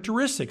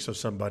characteristics of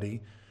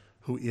somebody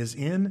who is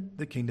in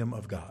the kingdom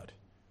of God.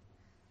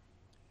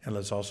 And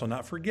let's also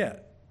not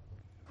forget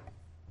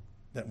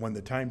that when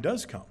the time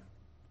does come,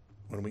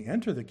 when we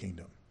enter the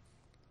kingdom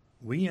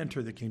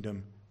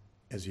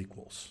as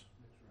equals,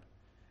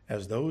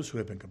 as those who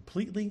have been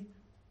completely,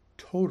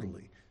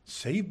 totally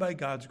saved by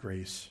God's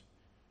grace,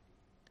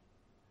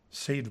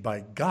 saved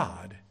by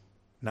God,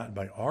 not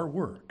by our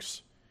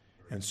works.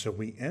 And so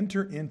we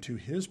enter into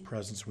his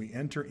presence, we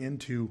enter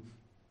into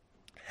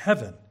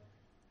heaven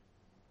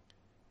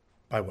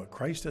by what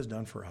Christ has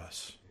done for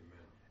us.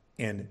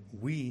 Amen. And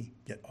we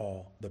get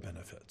all the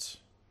benefits.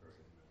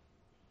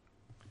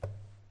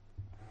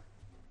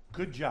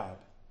 Good job.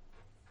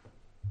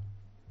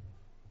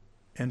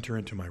 Enter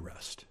into my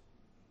rest.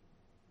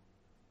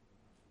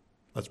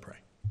 Let's pray.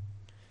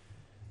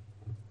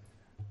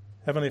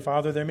 Heavenly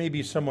Father, there may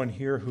be someone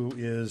here who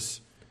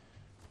is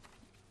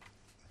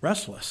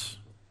restless.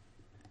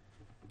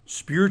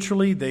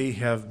 Spiritually, they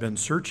have been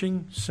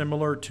searching,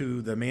 similar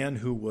to the man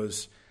who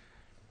was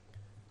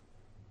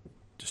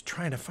just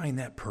trying to find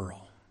that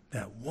pearl,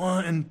 that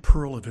one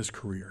pearl of his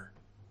career.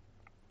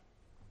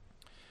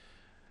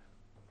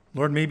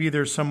 Lord, maybe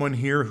there's someone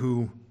here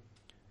who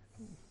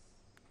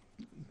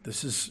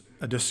this is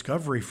a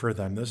discovery for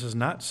them. This is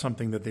not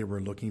something that they were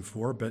looking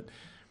for, but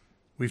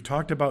we've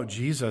talked about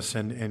Jesus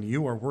and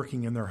you are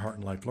working in their heart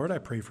and life. Lord, I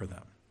pray for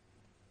them.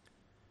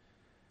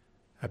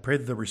 I pray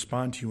that they'll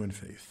respond to you in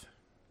faith.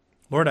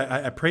 Lord,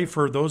 I pray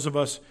for those of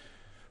us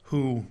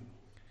who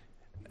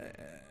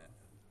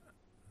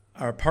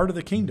are part of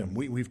the kingdom.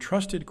 We've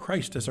trusted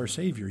Christ as our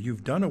Savior.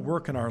 You've done a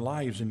work in our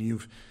lives, and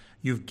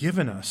you've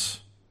given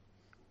us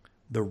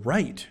the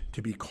right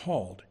to be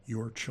called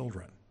your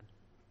children.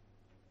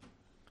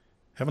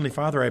 Heavenly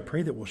Father, I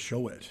pray that we'll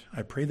show it.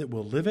 I pray that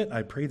we'll live it.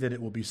 I pray that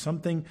it will be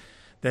something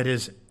that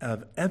is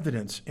of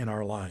evidence in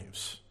our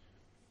lives,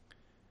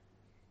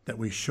 that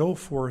we show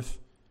forth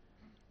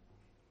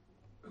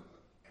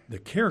the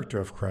character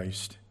of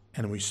Christ,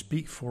 and we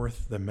speak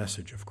forth the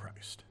message of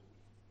Christ.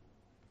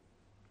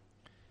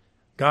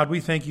 God, we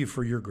thank you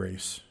for your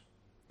grace.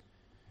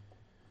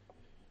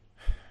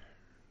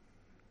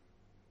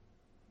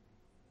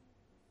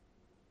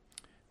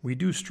 We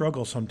do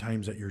struggle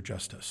sometimes at your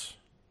justice,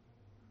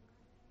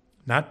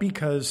 not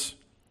because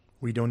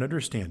we don't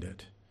understand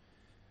it,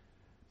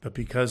 but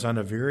because on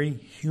a very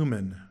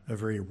human, a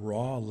very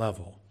raw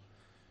level,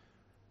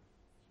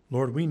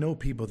 Lord, we know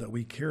people that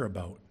we care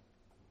about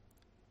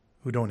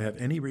who don't have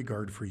any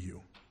regard for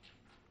you.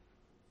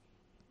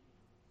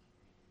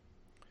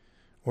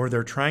 Or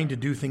they're trying to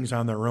do things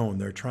on their own.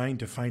 They're trying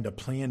to find a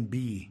plan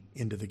B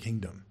into the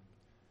kingdom.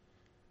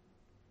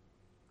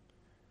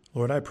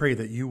 Lord, I pray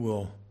that you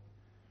will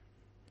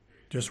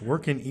just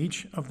work in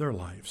each of their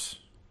lives.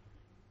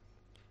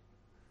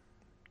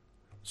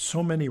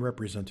 So many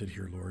represented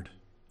here, Lord.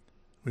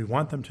 We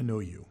want them to know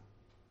you.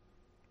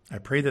 I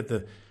pray that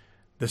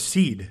the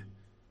seed,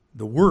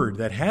 the word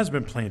that has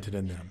been planted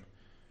in them,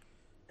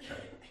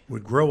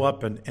 would grow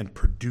up and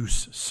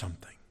produce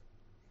something.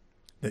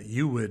 That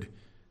you would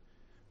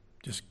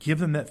just give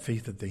them that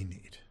faith that they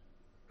need.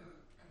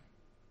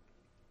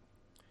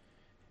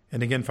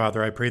 And again,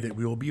 Father, I pray that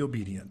we will be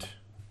obedient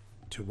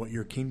to what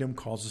your kingdom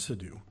calls us to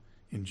do.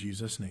 In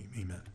Jesus' name, amen.